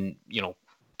lineman,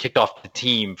 kicked off the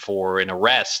team for an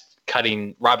arrest,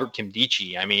 cutting Robert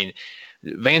Nkemdiche. I mean,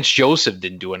 Vance Joseph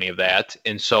didn't do any of that.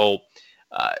 And so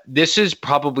this is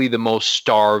probably the most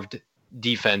starved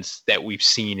defense that we've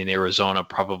seen in Arizona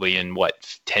probably in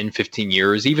 10, 15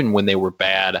 years. Even when they were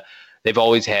bad, they've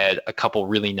always had a couple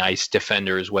really nice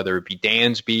defenders, whether it be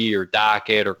Dansby or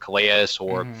Dockett or Calais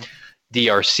or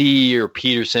DRC or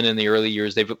Peterson in the early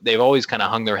years. They've always kind of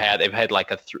hung their hat. They've had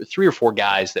like three or four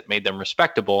guys that made them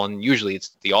respectable, and usually it's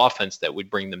the offense that would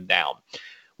bring them down.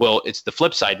 Well, it's the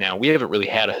flip side now. We haven't really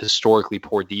had a historically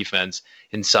poor defense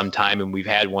in some time, and we've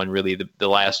had one really the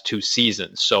last 2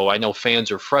 seasons. So I know fans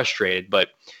are frustrated, but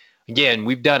again,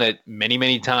 we've done it many,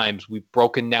 many times. We've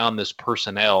broken down this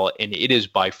personnel, and it is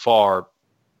by far,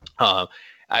 I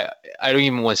don't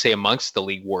even want to say amongst the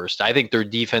league worst. I think their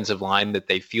defensive line that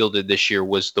they fielded this year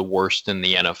was the worst in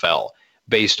the NFL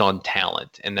based on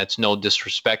talent, and that's no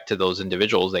disrespect to those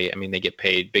individuals. They get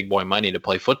paid big boy money to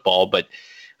play football, but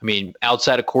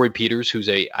outside of Corey Peters, who's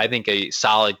I think a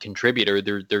solid contributor,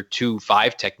 their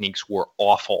 2-5 techniques were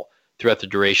awful throughout the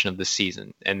duration of the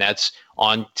season. And that's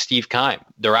on Steve Keim.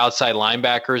 Their outside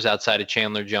linebackers, outside of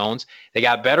Chandler Jones, they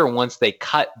got better once they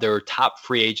cut their top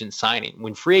free agent signing.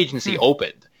 When free agency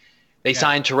opened, they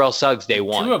signed Terrell Suggs day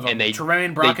one. 2 of them. And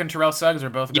Tremaine Brock and Terrell Suggs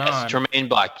are both gone. Yes, Tremaine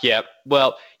Brock, yeah.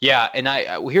 Well, yeah, and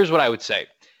here's what I would say.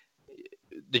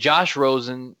 The Josh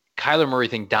Rosen, Kyler Murray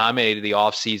thing dominated the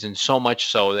offseason so much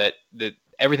so that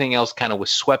everything else kind of was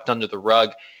swept under the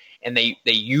rug, and they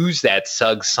used that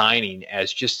Suggs signing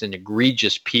as just an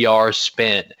egregious PR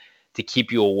spin to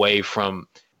keep you away from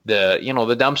the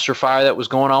dumpster fire that was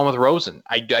going on with Rosen.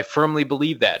 I firmly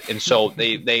believe that, and so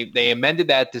they amended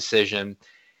that decision.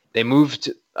 They moved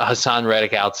Hassan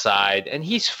Reddick outside, and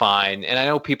he's fine. And I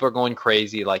know people are going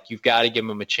crazy, like you've got to give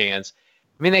him a chance.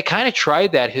 They kind of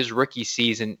tried that his rookie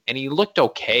season, and he looked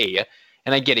okay.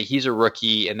 And I get it, he's a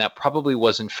rookie, and that probably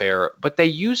wasn't fair. But they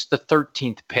used the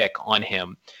 13th pick on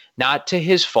him, not to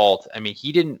his fault.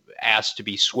 He didn't ask to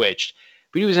be switched,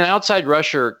 but he was an outside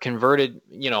rusher, converted,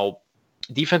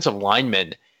 defensive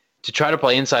lineman to try to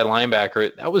play inside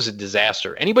linebacker, that was a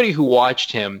disaster. Anybody who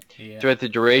watched him throughout the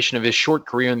duration of his short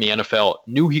career in the NFL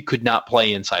knew he could not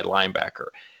play inside linebacker.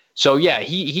 So, yeah,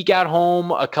 he got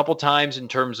home a couple times in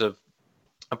terms of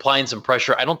applying some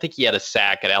pressure. I don't think he had a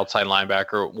sack at outside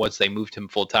linebacker once they moved him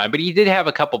full time, but he did have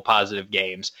a couple positive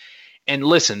games. And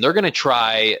listen, they're going to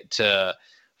try to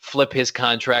flip his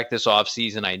contract this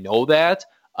offseason. I know that.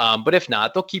 But if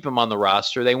not, they'll keep him on the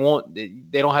roster. They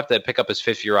don't have to pick up his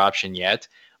fifth-year option yet,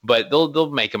 but they'll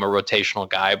make him a rotational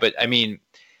guy. But I mean,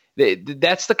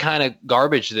 that's the kind of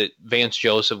garbage that Vance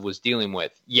Joseph was dealing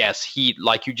with. Yes, he,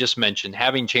 like you just mentioned,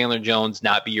 having Chandler Jones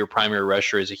not be your primary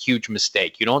rusher is a huge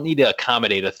mistake. You don't need to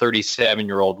accommodate a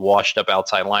 37-year-old washed-up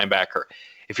outside linebacker.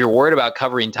 If you're worried about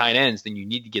covering tight ends, then you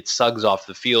need to get Suggs off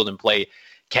the field and play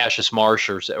Cassius Marsh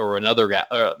or another guy,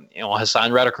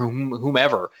 Hassan Reddick or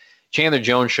whomever. Chandler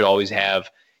Jones should always have,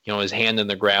 his hand in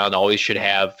the ground, always should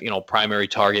have, primary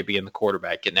target being the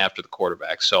quarterback, getting after the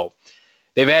quarterback. So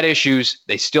they've had issues.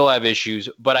 They still have issues,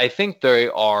 but I think they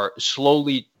are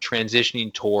slowly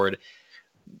transitioning toward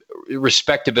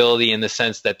respectability in the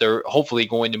sense that they're hopefully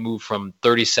going to move from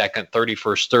 32nd,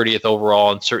 31st, 30th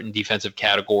overall in certain defensive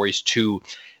categories to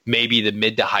maybe the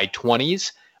mid to high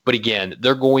 20s. But again,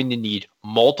 they're going to need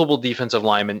multiple defensive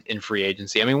linemen in free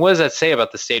agency. I mean, what does that say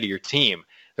about the state of your team?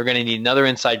 They're going to need another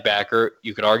inside backer.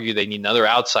 You could argue they need another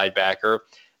outside backer.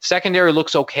 Secondary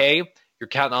looks okay. You're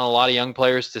counting on a lot of young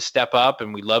players to step up,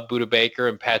 and we love Budda Baker,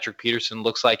 and Patrick Peterson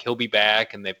looks like he'll be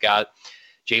back, and they've got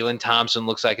Jalen Thompson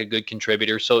looks like a good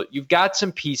contributor. So you've got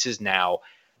some pieces now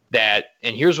that,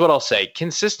 and here's what I'll say,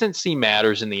 consistency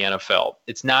matters in the NFL.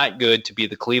 It's not good to be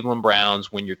the Cleveland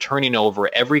Browns when you're turning over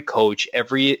every coach,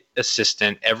 every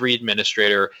assistant, every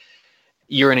administrator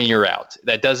year in and year out.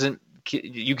 That doesn't,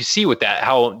 you can see with that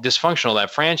how dysfunctional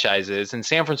that franchise is. And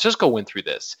San Francisco went through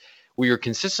this, where you're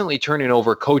consistently turning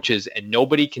over coaches and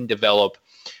nobody can develop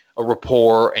a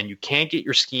rapport and you can't get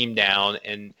your scheme down.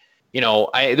 And,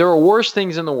 there are worse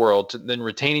things in the world than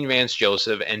retaining Vance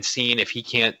Joseph and seeing if he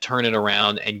can't turn it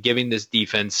around and giving this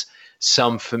defense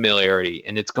some familiarity.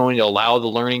 And it's going to allow the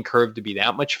learning curve to be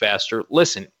that much faster.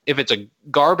 Listen, if it's a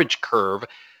garbage curve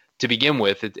to begin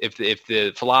with, if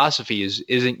the philosophy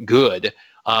isn't good,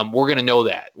 we're going to know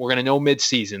that. We're going to know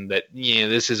mid-season that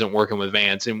this isn't working with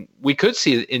Vance, and we could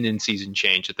see an in-season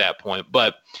change at that point.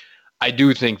 But I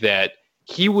do think that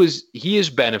he has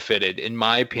benefited, in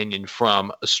my opinion,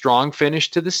 from a strong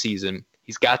finish to the season.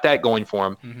 He's got that going for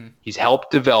him. Mm-hmm. He's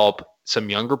helped develop some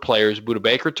younger players. Budda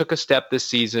Baker took a step this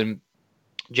season.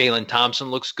 Jalen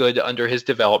Thompson looks good under his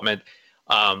development.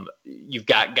 You've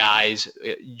got guys.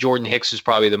 Jordan Hicks is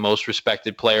probably the most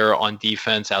respected player on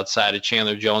defense outside of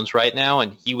Chandler Jones right now,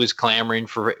 and he was clamoring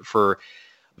for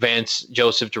Vance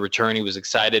Joseph to return. He was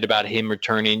excited about him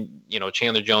returning.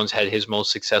 Chandler Jones had his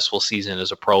most successful season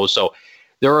as a pro, so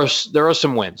there are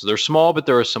some wins. They're small, but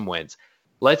there are some wins.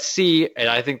 Let's see, and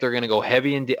I think they're going to go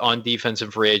heavy on defense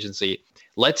and free agency.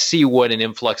 Let's see what an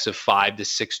influx of 5 to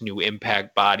 6 new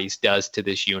impact bodies does to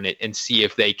this unit and see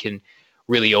if they can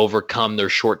really overcome their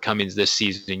shortcomings this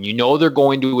season. They're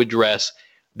going to address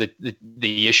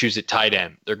the issues at tight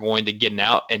end. They're going to get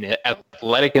an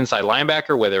athletic inside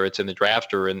linebacker, whether it's in the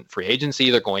draft or in free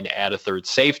agency. They're going to add a third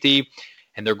safety,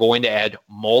 and they're going to add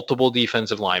multiple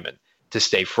defensive linemen to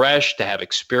stay fresh, to have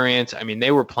experience. I mean,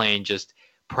 they were playing just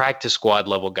practice squad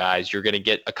level guys. You're going to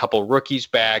get a couple rookies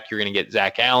back. You're going to get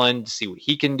Zach Allen to see what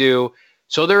he can do.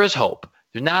 So there is hope.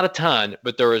 There's not a ton,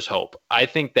 but there is hope. I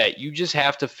think that you just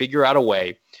have to figure out a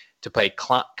way to play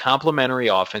complementary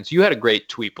offense. You had a great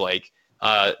tweet, Blake,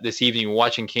 this evening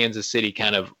watching Kansas City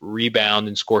kind of rebound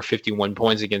and score 51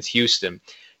 points against Houston.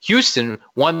 Houston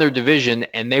won their division,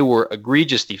 and they were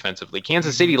egregious defensively.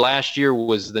 Kansas City last year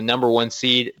was the number 1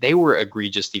 seed. They were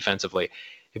egregious defensively.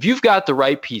 If you've got the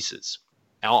right pieces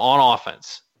on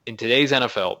offense in today's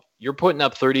NFL, you're putting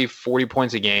up 30, 40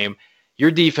 points a game.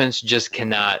 Your defense just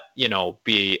cannot,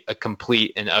 be a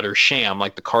complete and utter sham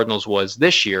like the Cardinals was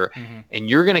this year, and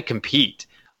you're going to compete.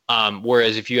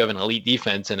 Whereas if you have an elite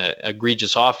defense and an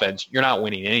egregious offense, you're not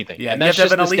winning anything. Yeah, and you have to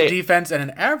have an elite defense and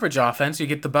an average offense. You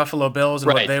get the Buffalo Bills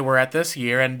and what they were at this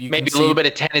year, and you maybe a little bit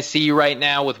of Tennessee right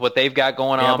now with what they've got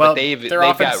going on, but they've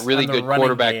got really good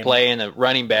quarterback play and a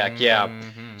running back. Yeah,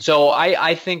 so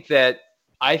I think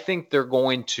they're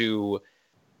going to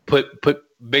put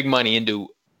big money into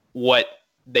what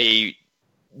they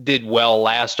did well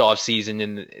last offseason,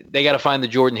 and they got to find the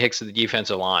Jordan Hicks of the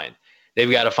defensive line. They've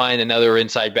got to find another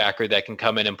inside backer that can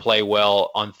come in and play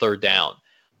well on third down.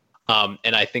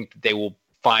 And I think that they will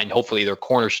find, hopefully, their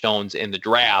cornerstones in the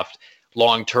draft,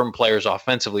 long-term players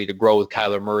offensively to grow with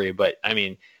Kyler Murray. But, I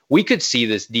mean, we could see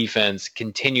this defense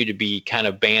continue to be kind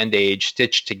of band-aid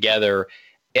stitched together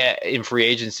in free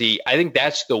agency. I think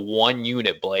that's the one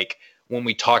unit, Blake, when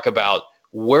we talk about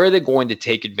where are they going to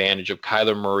take advantage of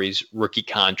Kyler Murray's rookie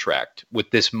contract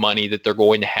with this money that they're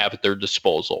going to have at their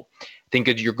disposal. I think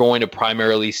that you're going to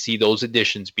primarily see those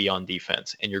additions be on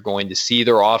defense, and you're going to see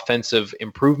their offensive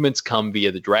improvements come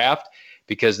via the draft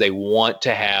because they want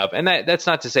to have, and that's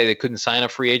not to say they couldn't sign a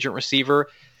free agent receiver,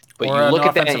 but or you an look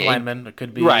at that, offensive lineman. It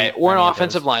could be right, or an any of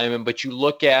offensive those. lineman, but you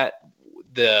look at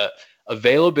the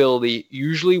availability.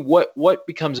 Usually what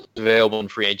becomes available in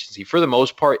free agency, for the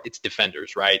most part, it's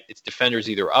defenders, right? It's defenders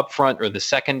either up front or the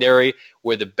secondary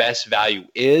where the best value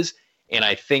is. And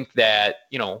I think that,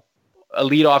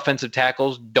 elite offensive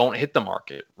tackles don't hit the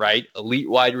market, right? Elite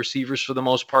wide receivers, for the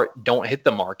most part, don't hit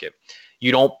the market.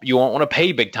 You won't want to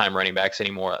pay big time running backs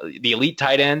anymore. The elite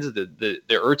tight ends, the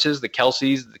Ertzes, the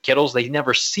Kelseys, the Kittles, they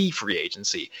never see free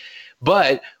agency.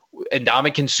 But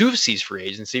Ndamukong Suh sees free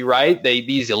agency, right?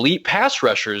 These elite pass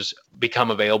rushers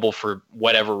become available for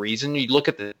whatever reason. You look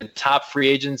at the top free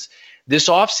agents this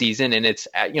offseason, and it's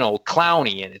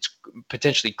Clowney, and it's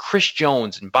potentially Chris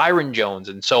Jones and Byron Jones.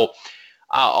 And so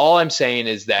all I'm saying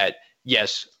is that,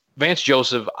 yes, Vance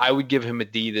Joseph, I would give him a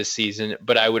D this season,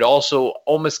 but I would also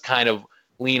almost kind of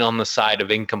lean on the side of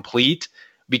incomplete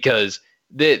because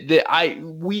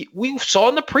we saw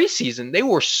in the preseason they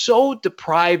were so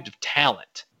deprived of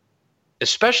talent,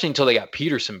 especially until they got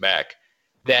Peterson back,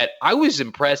 that I was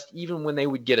impressed even when they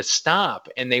would get a stop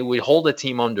and they would hold a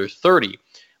team under 30.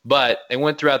 But they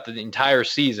went throughout the entire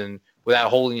season without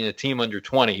holding a team under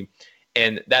 20,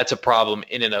 and that's a problem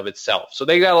in and of itself. So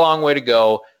they got a long way to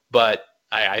go, but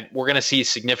we're going to see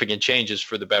significant changes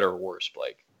for the better or worse,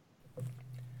 Blake.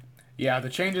 Yeah, the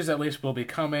changes at least will be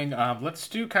coming. Let's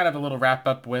do kind of a little wrap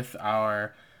up with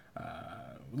our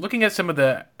looking at some of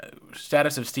the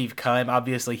status of Steve Keim.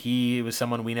 Obviously, he was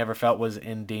someone we never felt was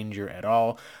in danger at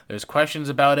all. There's questions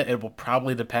about it. It will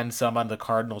probably depend some on the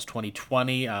Cardinals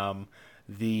 2020.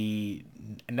 The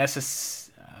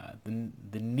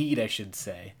need, I should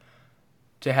say,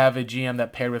 to have a GM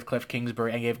that paired with Cliff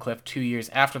Kingsbury and gave Cliff 2 years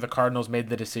after the Cardinals made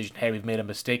the decision, hey, we've made a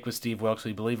mistake with Steve Wilkes.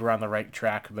 We believe we're on the right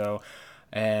track, though,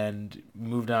 and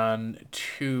moved on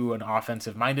to an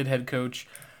offensive-minded head coach.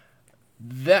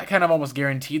 That kind of almost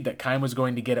guaranteed that Keim was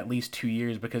going to get at least 2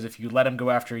 years, because if you let him go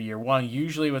after year one,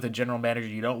 usually with a general manager,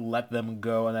 you don't let them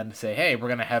go and then say, hey, we're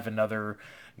going to have another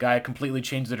guy completely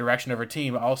change the direction of our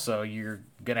team. Also, you're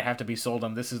going to have to be sold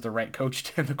on this is the right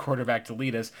coach and the quarterback to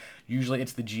lead us. Usually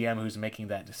it's the GM who's making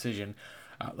that decision.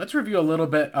 Let's review a little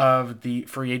bit of the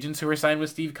free agents who were signed with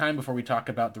Steve Keim before we talk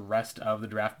about the rest of the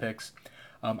draft picks.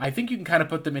 I think you can kind of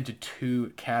put them into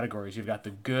two categories. You've got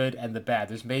the good and the bad.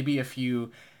 There's maybe a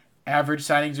few average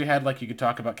signings we had, like you could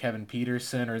talk about Kevin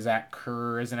Peterson or Zach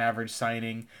Kerr as an average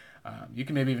signing. You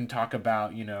can maybe even talk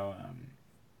about, if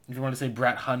you want to say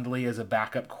Brett Hundley as a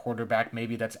backup quarterback,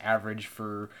 maybe that's average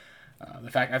for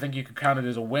the fact. I think you could count it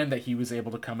as a win that he was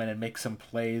able to come in and make some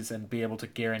plays and be able to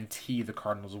guarantee the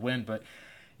Cardinals win. But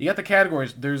you got the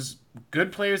categories. There's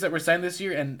good players that were signed this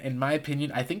year, and in my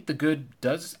opinion, I think the good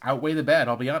does outweigh the bad.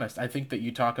 I'll be honest. I think that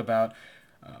you talk about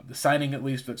the signing, at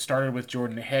least, that started with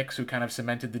Jordan Hicks, who kind of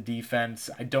cemented the defense.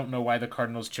 I don't know why the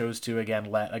Cardinals chose to, again,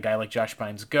 let a guy like Josh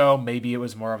Bynes go. Maybe it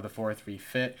was more of the 4-3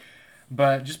 fit.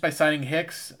 But just by signing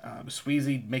Hicks,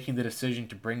 Sweezy making the decision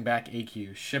to bring back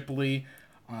A.Q. Shipley,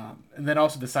 and then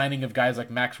also the signing of guys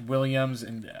like Max Williams,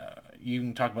 and you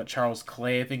can talk about Charles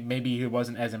Clay. I think maybe he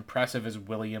wasn't as impressive as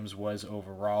Williams was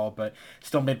overall, but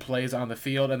still made plays on the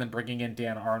field, and then bringing in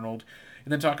Dan Arnold.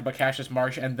 And then talk about Cassius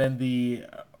Marsh, and then the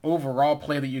overall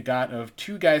play that you got of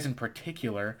two guys in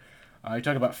particular. You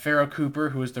talk about Pharoh Cooper,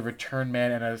 who was the return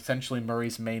man and essentially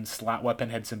Murray's main slot weapon,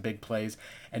 had some big plays,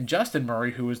 and Justin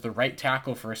Murray, who was the right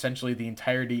tackle for essentially the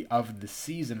entirety of the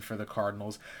season for the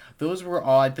Cardinals. Those were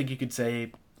all, I think you could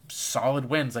say, solid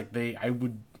wins. I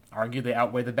would argue they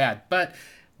outweigh the bad. But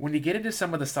when you get into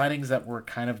some of the signings that were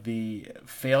kind of the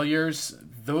failures,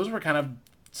 those were kind of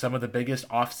some of the biggest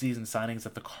offseason signings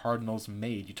that the Cardinals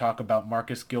made. You talk about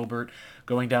Marcus Gilbert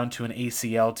going down to an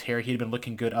ACL tear. He had been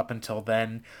looking good up until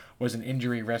then, was an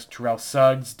injury risk. Terrell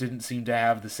Suggs didn't seem to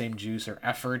have the same juice or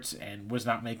effort and was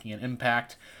not making an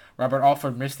impact. Robert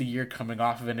Alford missed the year coming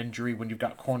off of an injury. When you've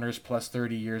got corners plus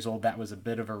 30 years old, that was a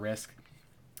bit of a risk.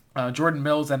 Jordan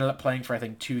Mills ended up playing for, I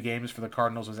think, 2 games for the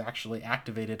Cardinals, was actually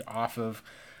activated off of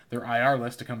their IR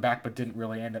list to come back, but didn't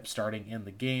really end up starting in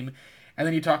the game. And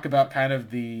then you talk about kind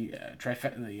of the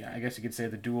I guess you could say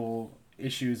the dual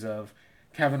issues of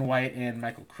Kevin White and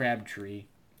Michael Crabtree.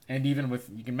 And even with,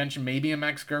 you can mention maybe a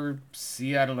Max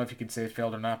Garcia, I don't know if you could say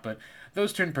failed or not, but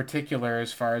those two in particular,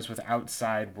 as far as with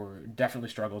outside, were definitely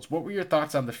struggles. What were your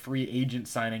thoughts on the free agent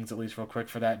signings, at least real quick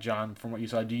for that, John, from what you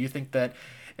saw? Do you think that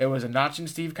it was a notch in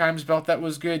Steve Keim's belt that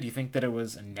was good? Do you think that it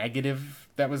was a negative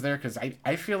that was there? Because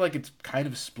I feel like it's kind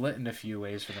of split in a few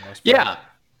ways for the most part. Yeah,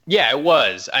 yeah, it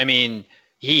was. I mean,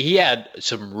 he had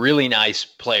some really nice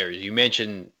players. You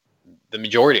mentioned the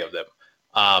majority of them,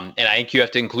 and I think you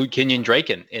have to include Kenyon Drake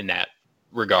in that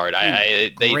regard.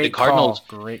 The Cardinals,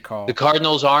 great call. The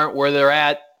Cardinals aren't where they're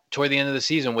at toward the end of the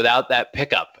season without that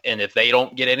pickup, and if they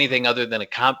don't get anything other than a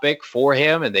comp pick for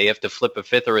him, and they have to flip a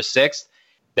fifth or a sixth,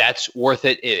 that's worth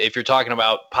it. If you're talking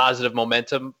about positive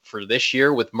momentum for this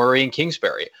year with Murray and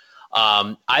Kingsbury,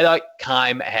 I thought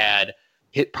Keim had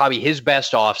hit probably his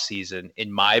best offseason,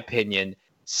 in my opinion,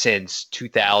 since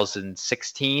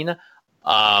 2016.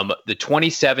 The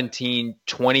 2017,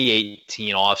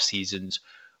 2018 off seasons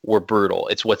were brutal.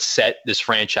 It's what set this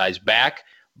franchise back,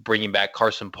 bringing back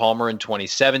Carson Palmer in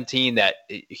 2017, that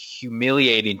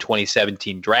humiliating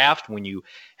 2017 draft when you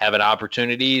have an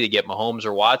opportunity to get Mahomes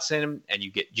or Watson and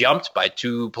you get jumped by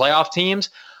two playoff teams,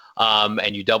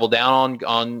 and you double down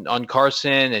on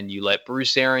Carson and you let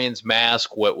Bruce Arians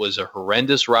mask what was a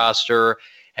horrendous roster.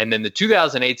 And then the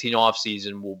 2018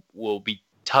 offseason will be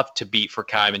tough to beat for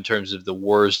Keim in terms of the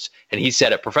worst, and he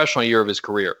said it, professional year of his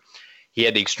career. He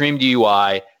had the extreme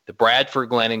DUI, the Bradford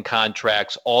Glennon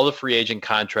contracts, all the free agent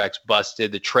contracts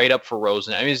busted, the trade up for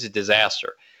Rosen. I mean, it's a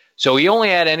disaster. So he only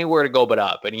had anywhere to go but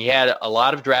up, and he had a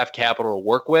lot of draft capital to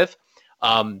work with.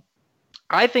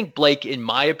 I think Blake, in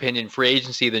my opinion, free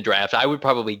agency of the draft, I would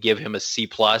probably give him a C+,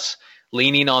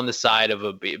 leaning on the side of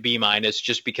a B-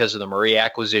 just because of the Murray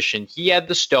acquisition. He had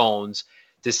the stones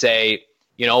to say,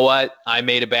 you know what, I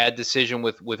made a bad decision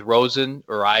with Rosen,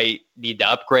 or I need to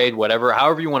upgrade, whatever,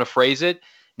 however you want to phrase it.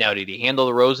 Now, did he handle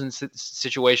the Rosen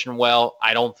situation well?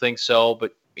 I don't think so,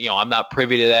 but I'm not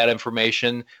privy to that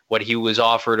information, what he was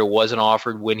offered or wasn't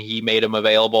offered when he made him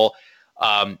available.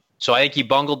 So I think he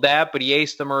bungled that, but he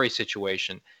aced the Murray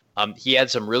situation. He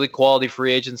had some really quality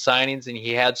free agent signings, and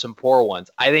he had some poor ones.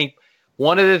 I think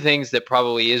one of the things that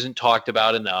probably isn't talked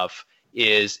about enough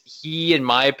is he, in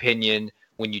my opinion,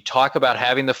 when you talk about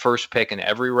having the first pick in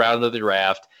every round of the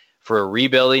draft for a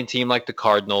rebuilding team like the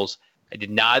Cardinals, I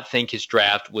did not think his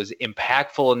draft was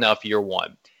impactful enough year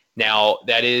one. Now,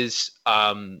 that is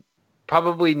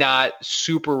probably not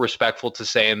super respectful to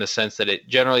say, in the sense that it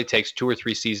generally takes 2 or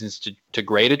 3 seasons to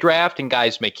grade a draft, and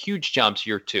guys make huge jumps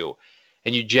year two,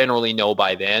 and you generally know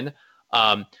by then.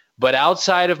 But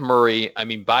outside of Murray, I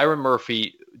mean, Byron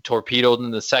Murphy torpedoed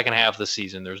in the second half of the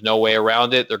season. There's no way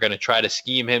around it. They're going to try to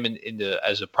scheme him into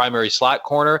as a primary slot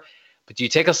corner. But do you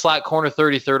take a slot corner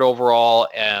 33rd overall,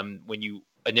 when you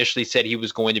initially said he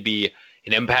was going to be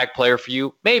an impact player for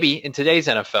you? Maybe in today's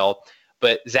NFL.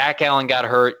 But Zach Allen got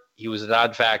hurt. He was a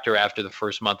non-factor after the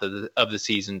first month of the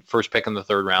season, first pick in the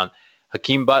third round.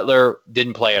 Hakeem Butler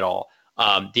didn't play at all.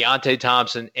 Deontay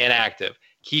Thompson, inactive.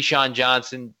 Keyshawn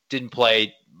Johnson didn't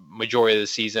play majority of the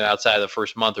season outside of the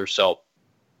first month or so.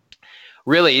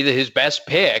 Really, his best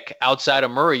pick outside of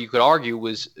Murray, you could argue,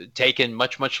 was taken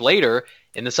much, much later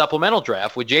in the supplemental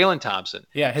draft with Jalen Thompson.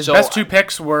 Yeah, his best two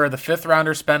picks were the 5th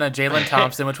rounder spent on Jalen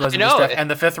Thompson, which was and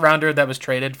the 5th rounder that was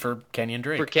traded for Kenyon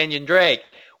Drake.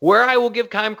 Where I will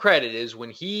give Keim credit is when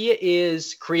he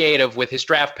is creative with his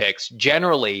draft picks,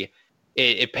 generally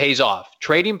it pays off.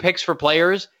 Trading picks for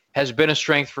players has been a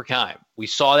strength for Keim. We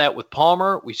saw that with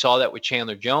Palmer. We saw that with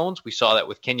Chandler Jones. We saw that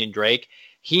with Kenyon Drake.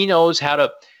 He knows how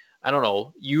to,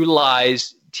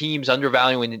 utilize teams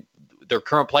undervaluing their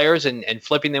current players and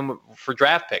flipping them for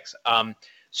draft picks.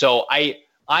 So I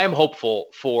am hopeful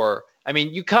for,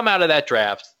 you come out of that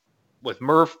draft with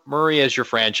Murray as your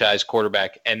franchise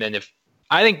quarterback, and then if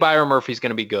I think Byron Murphy's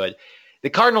going to be good, the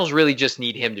Cardinals really just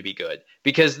need him to be good,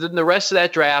 because then the rest of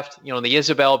that draft, the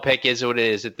Isabella pick is what it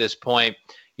is at this point.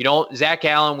 Zach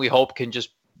Allen, we hope, can just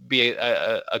be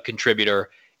a contributor.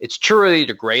 It's too early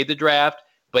to grade the draft,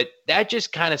 but that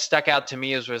just kind of stuck out to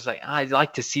me as was like, I'd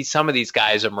like to see some of these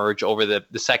guys emerge over the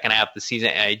second half of the season,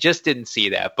 and I just didn't see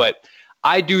that. But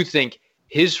I do think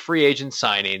his free agent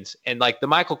signings and like the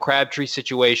Michael Crabtree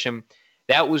situation,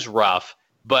 that was rough.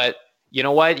 But you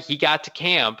know what? He got to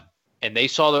camp, and they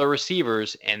saw the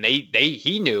receivers, and they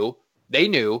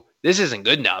knew this isn't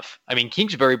good enough.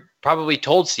 Kingsbury probably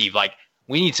told Steve, like,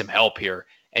 we need some help here.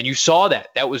 And you saw that.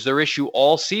 That was their issue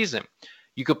all season.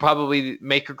 You could probably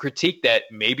make a critique that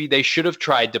maybe they should have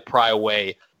tried to pry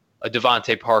away a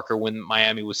Devontae Parker when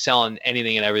Miami was selling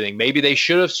anything and everything. Maybe they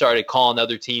should have started calling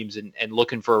other teams and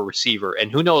looking for a receiver.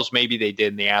 And who knows, maybe they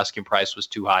did, and the asking price was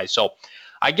too high. So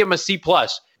I give him a C+.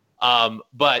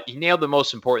 But he nailed the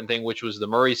most important thing, which was the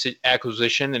Murray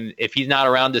acquisition. And if he's not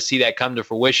around to see that come to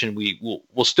fruition,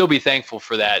 we'll still be thankful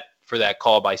for that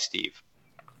call by Steve.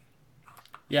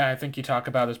 Yeah, I think you talk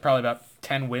about there's probably about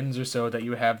 10 wins or so that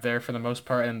you have there for the most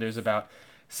part, and there's about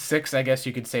six, I guess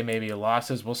you could say, maybe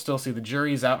losses. We'll still see the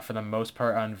jury's out for the most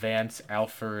part on Vance,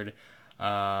 Alford,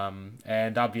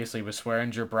 and obviously with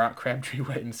Swearinger, Brock, Crabtree,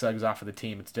 Witt, and Suggs off of the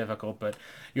team, it's difficult, but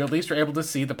you at least are able to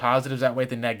see the positives outweigh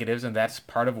the negatives, and that's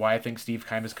part of why I think Steve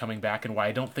Keim is coming back and why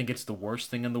I don't think it's the worst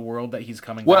thing in the world that he's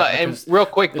coming Well, back. and real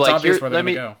quick, Blake,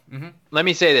 Mm-hmm. Let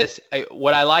me say this.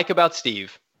 What I like about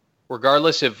Steve,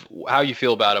 regardless of how you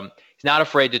feel about him, he's not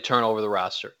afraid to turn over the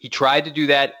roster. He tried to do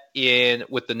that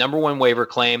with the number one waiver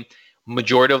claim.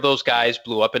 Majority of those guys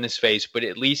blew up in his face, but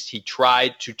at least he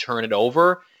tried to turn it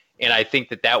over, and I think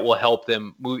that will help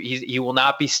them move. He will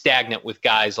not be stagnant with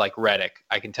guys like Reddick.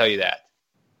 I can tell you that.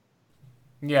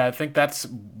 Yeah, I think that's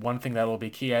one thing that will be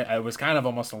key. I was kind of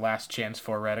almost a last chance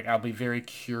for Reddick. I'll be very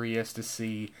curious to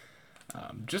see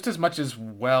just as much as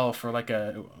well for like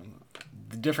the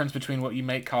difference between what you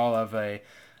might call of a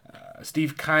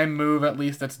Steve Keim move, at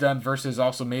least that's done, versus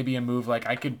also maybe a move like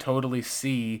I could totally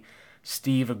see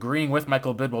Steve agreeing with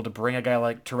Michael Bidwell to bring a guy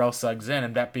like Terrell Suggs in,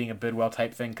 and that being a Bidwell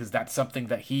type thing, because that's something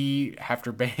that he,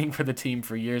 after being for the team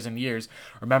for years and years,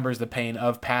 remembers the pain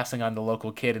of passing on the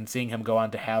local kid and seeing him go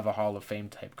on to have a Hall of Fame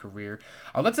type career.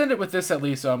 Let's end it with this at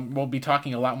least. We'll be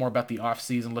talking a lot more about the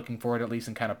offseason, looking forward at least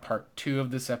in kind of part 2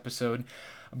 of this episode.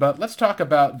 But let's talk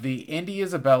about the Andy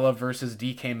Isabella versus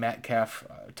DK Metcalf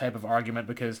type of argument,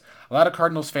 because a lot of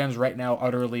Cardinals fans right now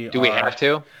utterly Do we have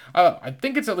to? I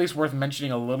think it's at least worth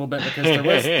mentioning a little bit, because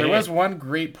there was one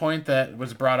great point that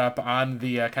was brought up on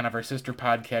the kind of our sister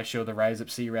podcast show, the Rise Up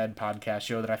C-Red podcast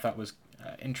show, that I thought was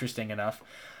interesting enough.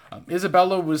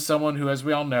 Isabella was someone who, as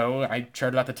we all know, I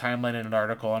shared about the timeline in an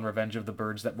article on Revenge of the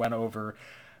Birds that went over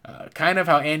kind of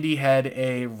how Andy had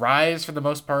a rise for the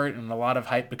most part and a lot of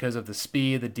hype because of the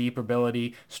speed, the deep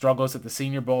ability, struggles at the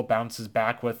Senior Bowl, bounces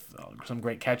back with some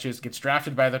great catches, gets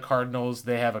drafted by the Cardinals.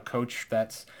 They have a coach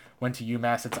that's went to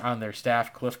UMass. It's on their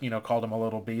staff. Cliff, called him a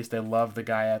little beast. They love the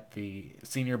guy at the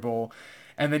Senior Bowl.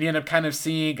 And then you end up kind of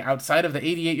seeing outside of the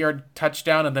 88-yard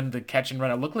touchdown and then the catch and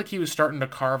run, it looked like he was starting to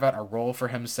carve out a role for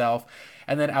himself.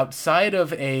 And then outside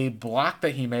of a block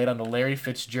that he made on the Larry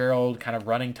Fitzgerald kind of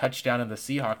running touchdown in the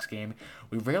Seahawks game,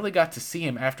 we rarely got to see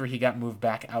him after he got moved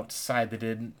back outside. They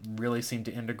didn't really seem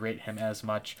to integrate him as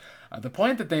much. The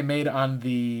point that they made on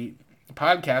the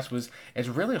podcast was it's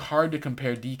really hard to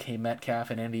compare DK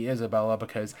Metcalf and Andy Isabella,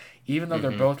 because even though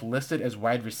they're both listed as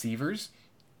wide receivers,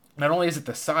 not only is it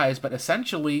the size, but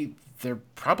essentially they're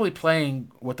probably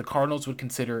playing what the Cardinals would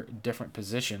consider different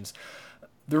positions.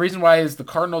 The reason why is the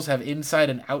Cardinals have inside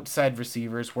and outside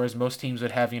receivers, whereas most teams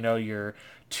would have, your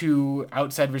two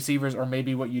outside receivers, or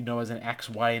maybe what you know as an X,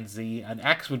 Y, and Z. An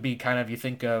X would be kind of,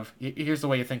 here's the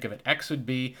way you think of it. This would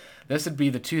be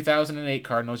the 2008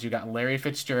 Cardinals. You got Larry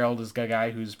Fitzgerald as the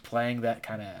guy who's playing that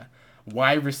kind of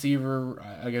wide receiver,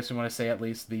 I guess we want to say at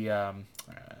least the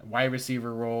wide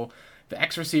receiver role. The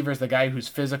X receiver is the guy who's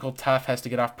physical, tough, has to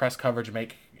get off press coverage,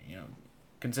 make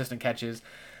consistent catches.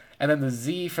 And then the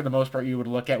Z, for the most part, you would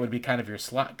look at would be kind of your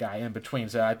slot guy in between.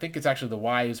 So I think it's actually the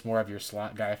Y is more of your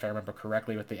slot guy, if I remember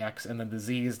correctly, with the X. And then the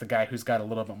Z is the guy who's got a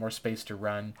little bit more space to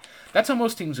run. That's how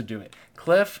most teams would do it.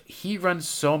 Cliff, he runs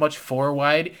so much four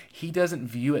wide, he doesn't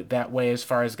view it that way as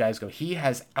far as guys go. He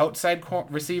has outside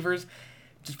receivers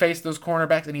to face those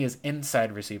cornerbacks, and he has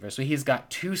inside receivers. So he's got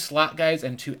two slot guys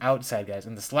and two outside guys.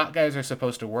 And the slot guys are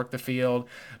supposed to work the field,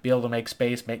 be able to make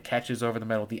space, make catches over the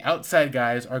middle. The outside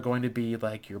guys are going to be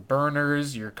like your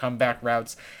burners, your comeback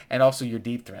routes, and also your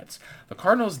deep threats. The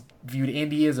Cardinals viewed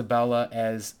Andy Isabella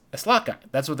as a slot guy.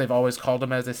 That's what they've always called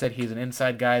him. As I said, he's an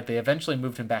inside guy. They eventually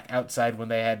moved him back outside when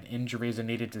they had injuries and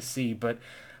needed to see, but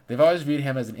they've always viewed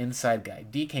him as an inside guy.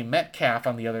 DK Metcalf,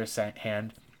 on the other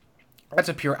hand, that's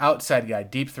a pure outside guy,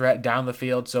 deep threat, down the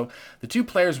field. So the two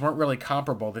players weren't really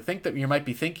comparable. The thing that you might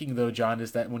be thinking, though, John,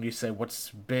 is that when you say what's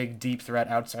big, deep threat,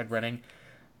 outside running,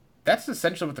 that's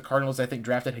essentially what the Cardinals, I think,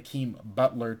 drafted Hakeem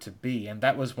Butler to be. And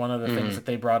that was one of the things that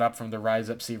they brought up from the Rise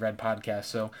Up C-Red podcast.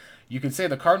 So you could say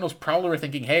the Cardinals probably were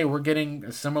thinking, hey, we're getting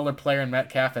a similar player in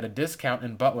Metcalf at a discount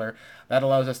in Butler. That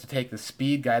allows us to take the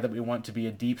speed guy that we want to be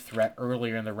a deep threat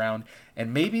earlier in the round.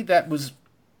 And maybe that was,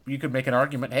 you could make an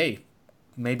argument, hey,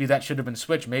 maybe that should have been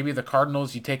switched. Maybe the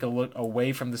Cardinals, you take a look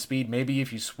away from the speed. Maybe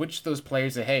if you switch those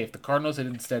players, say, hey, if the Cardinals had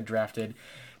instead drafted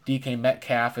DK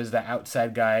Metcalf as the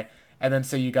outside guy, and then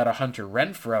say you got a Hunter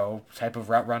Renfrow type of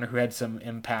route runner who had some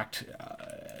impact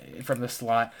from the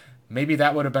slot, maybe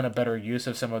that would have been a better use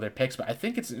of some of their picks. But I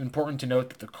think it's important to note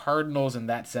that the Cardinals, in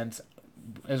that sense,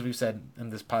 as we've said in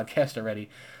this podcast already,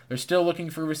 they're still looking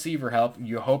for receiver help.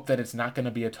 You hope that it's not going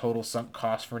to be a total sunk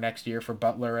cost for next year for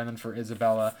Butler and then for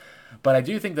Isabella. But I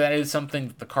do think that is something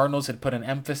that the Cardinals had put an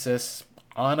emphasis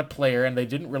on a player, and they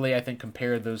didn't really, I think,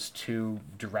 compare those two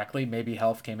directly. Maybe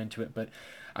health came into it, but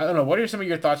I don't know. What are some of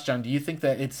your thoughts, John? Do you think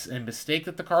that it's a mistake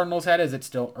that the Cardinals had? Is it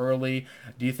still early?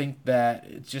 Do you think that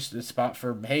it's just a spot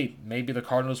for, hey, maybe the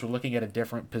Cardinals were looking at a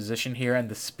different position here, and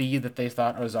the speed that they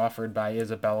thought was offered by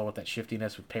Isabella with that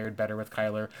shiftiness would paired better with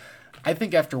Kyler? I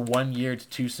think after 1 year, it's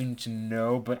too soon to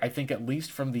know, but I think at least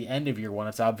from the end of year one,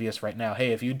 it's obvious right now.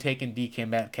 Hey, if you'd taken DK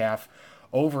Metcalf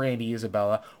over Andy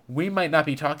Isabella, we might not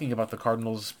be talking about the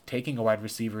Cardinals taking a wide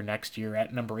receiver next year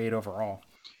at number 8 overall.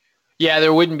 Yeah,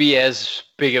 there wouldn't be as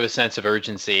big of a sense of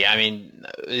urgency. I mean,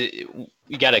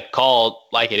 you got to call it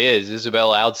like it is.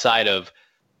 Isabella, outside of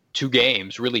 2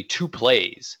 games, really 2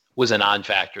 plays, was a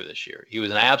non-factor this year. He was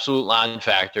an absolute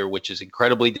non-factor, which is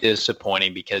incredibly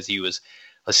disappointing because he was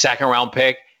a second-round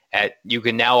pick at, you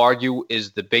can now argue,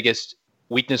 is the biggest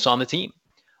weakness on the team.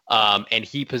 And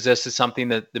he possesses something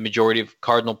that the majority of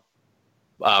Cardinal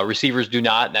receivers do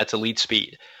not, and that's elite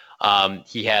speed.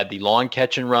 He had the long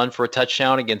catch and run for a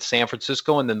touchdown against San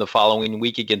Francisco, and then the following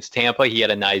week against Tampa, he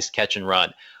had a nice catch and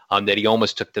run that he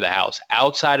almost took to the house.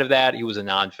 Outside of that, he was a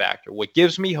non-factor. What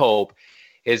gives me hope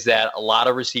is that a lot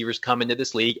of receivers come into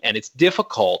this league, and it's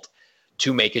difficult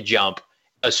to make a jump,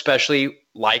 especially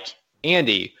like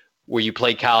Andy, where you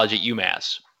played college at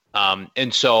UMass.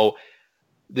 And so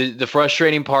the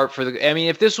frustrating part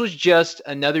if this was just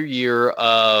another year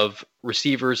of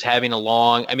receivers having a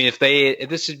long, if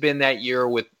this had been that year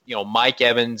with, Mike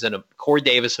Evans and Corey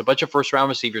Davis, a bunch of first round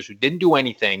receivers who didn't do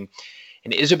anything,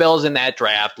 and Isabella's in that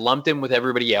draft, lumped in with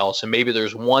everybody else, and maybe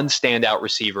there's one standout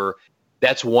receiver,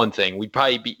 that's one thing.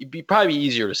 It'd be probably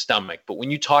easier to stomach. But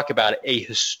when you talk about a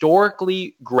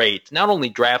historically great, not only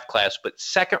draft class, but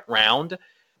second round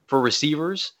for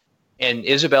receivers, and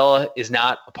Isabella is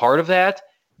not a part of that,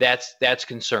 that's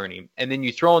concerning. And then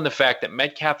you throw in the fact that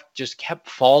Metcalf just kept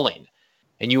falling,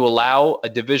 and you allow a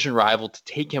division rival to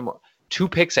take him 2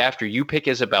 picks after you pick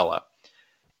Isabella.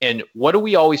 And what do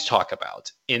we always talk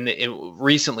about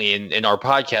recently in our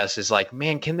podcast is like,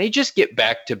 man, can they just get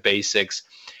back to basics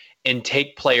and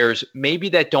take players maybe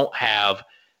that don't have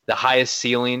the highest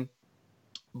ceiling,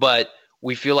 but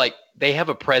we feel like they have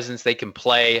a presence, they can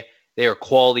play, they are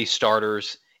quality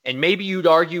starters. And maybe you'd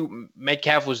argue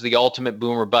Metcalf was the ultimate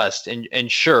boom or bust.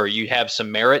 And sure, you have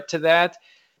some merit to that,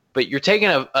 but you're taking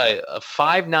a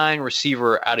 5'9"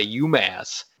 receiver out of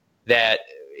UMass that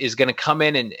is going to come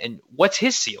in and what's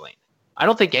his ceiling? I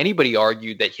don't think anybody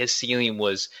argued that his ceiling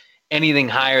was anything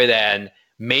higher than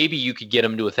maybe you could get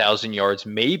him to 1,000 yards,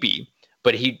 maybe,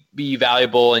 but he'd be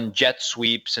valuable in jet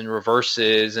sweeps and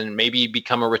reverses and maybe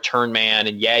become a return man.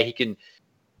 And yeah, he can,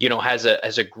 has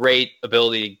a great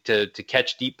ability to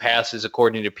catch deep passes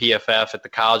according to PFF at the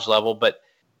college level. But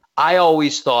I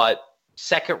always thought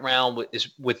second round is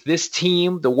with this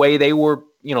team, the way they were,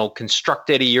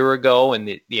 constructed a year ago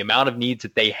and the amount of needs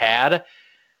that they had,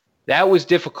 that was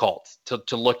difficult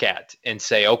to look at and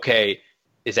say, okay,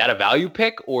 is that a value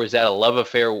pick or is that a love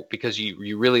affair because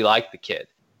you really like the kid?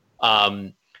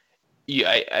 I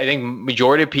think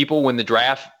majority of people when the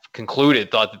draft concluded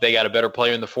thought that they got a better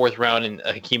player in the 4th round in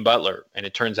Hakeem Butler, and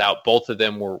it turns out both of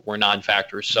them were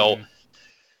non-factors. So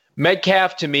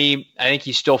Metcalf, to me, I think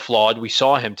he's still flawed. We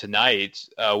saw him tonight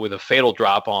with a fatal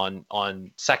drop on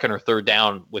 2nd or 3rd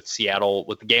down with Seattle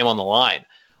with the game on the line.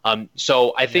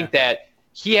 So I think that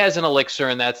he has an elixir,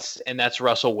 and that's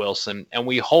Russell Wilson. And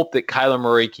we hope that Kyler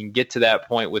Murray can get to that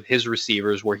point with his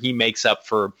receivers where he makes up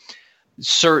for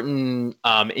certain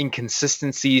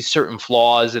inconsistencies, certain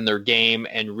flaws in their game,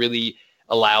 and really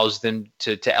allows them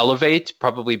to elevate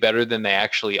probably better than they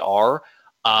actually are.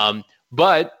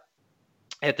 But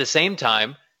at the same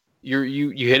time,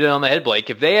 you hit it on the head, Blake.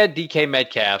 If they had DK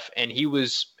Metcalf and he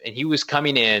was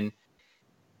coming in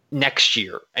next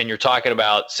year, and you're talking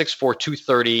about 6'4",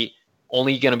 230,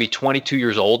 only going to be 22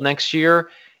 years old next year,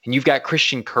 and you've got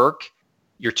Christian Kirk,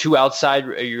 you've got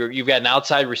an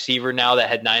outside receiver now that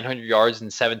had 900 yards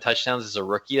and 7 touchdowns as a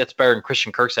rookie. That's better than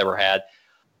Christian Kirk's ever had.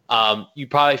 You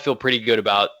probably feel pretty good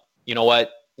about, you know what,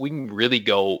 we can really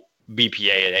go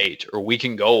BPA at 8, or we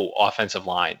can go offensive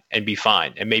line and be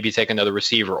fine and maybe take another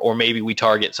receiver, or maybe we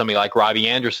target somebody like Robbie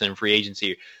Anderson in free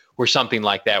agency or something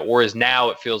like that. Whereas now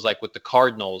it feels like with the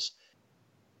Cardinals,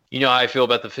 you know how I feel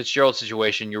about the Fitzgerald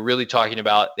situation. You're really talking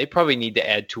about they probably need to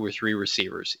add 2 or 3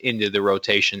 receivers into the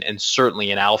rotation, and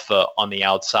certainly an alpha on the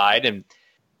outside. And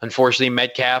unfortunately,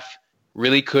 Metcalf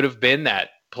really could have been that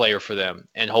player for them,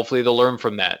 and hopefully they'll learn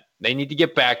from that. They need to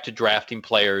get back to drafting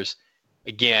players,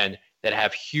 again, that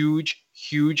have huge,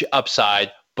 huge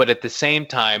upside, but at the same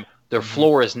time, their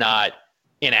floor is not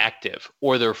inactive,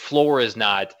 or their floor is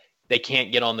not, they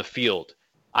can't get on the field.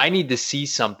 I need to see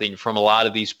something from a lot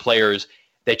of these players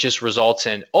that just results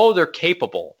in, oh, they're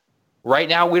capable. Right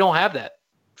now, we don't have that.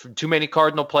 Too many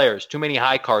Cardinal players, too many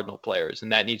high Cardinal players,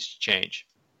 and that needs to change.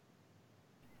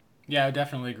 Yeah, I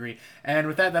definitely agree. And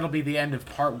with that, that'll be the end of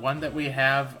part one that we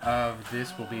have of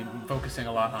this. We'll be focusing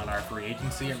a lot on our free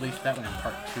agency, at least that one, in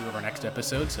part two of our next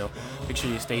episode. So make sure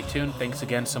you stay tuned. Thanks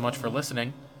again so much for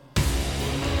listening.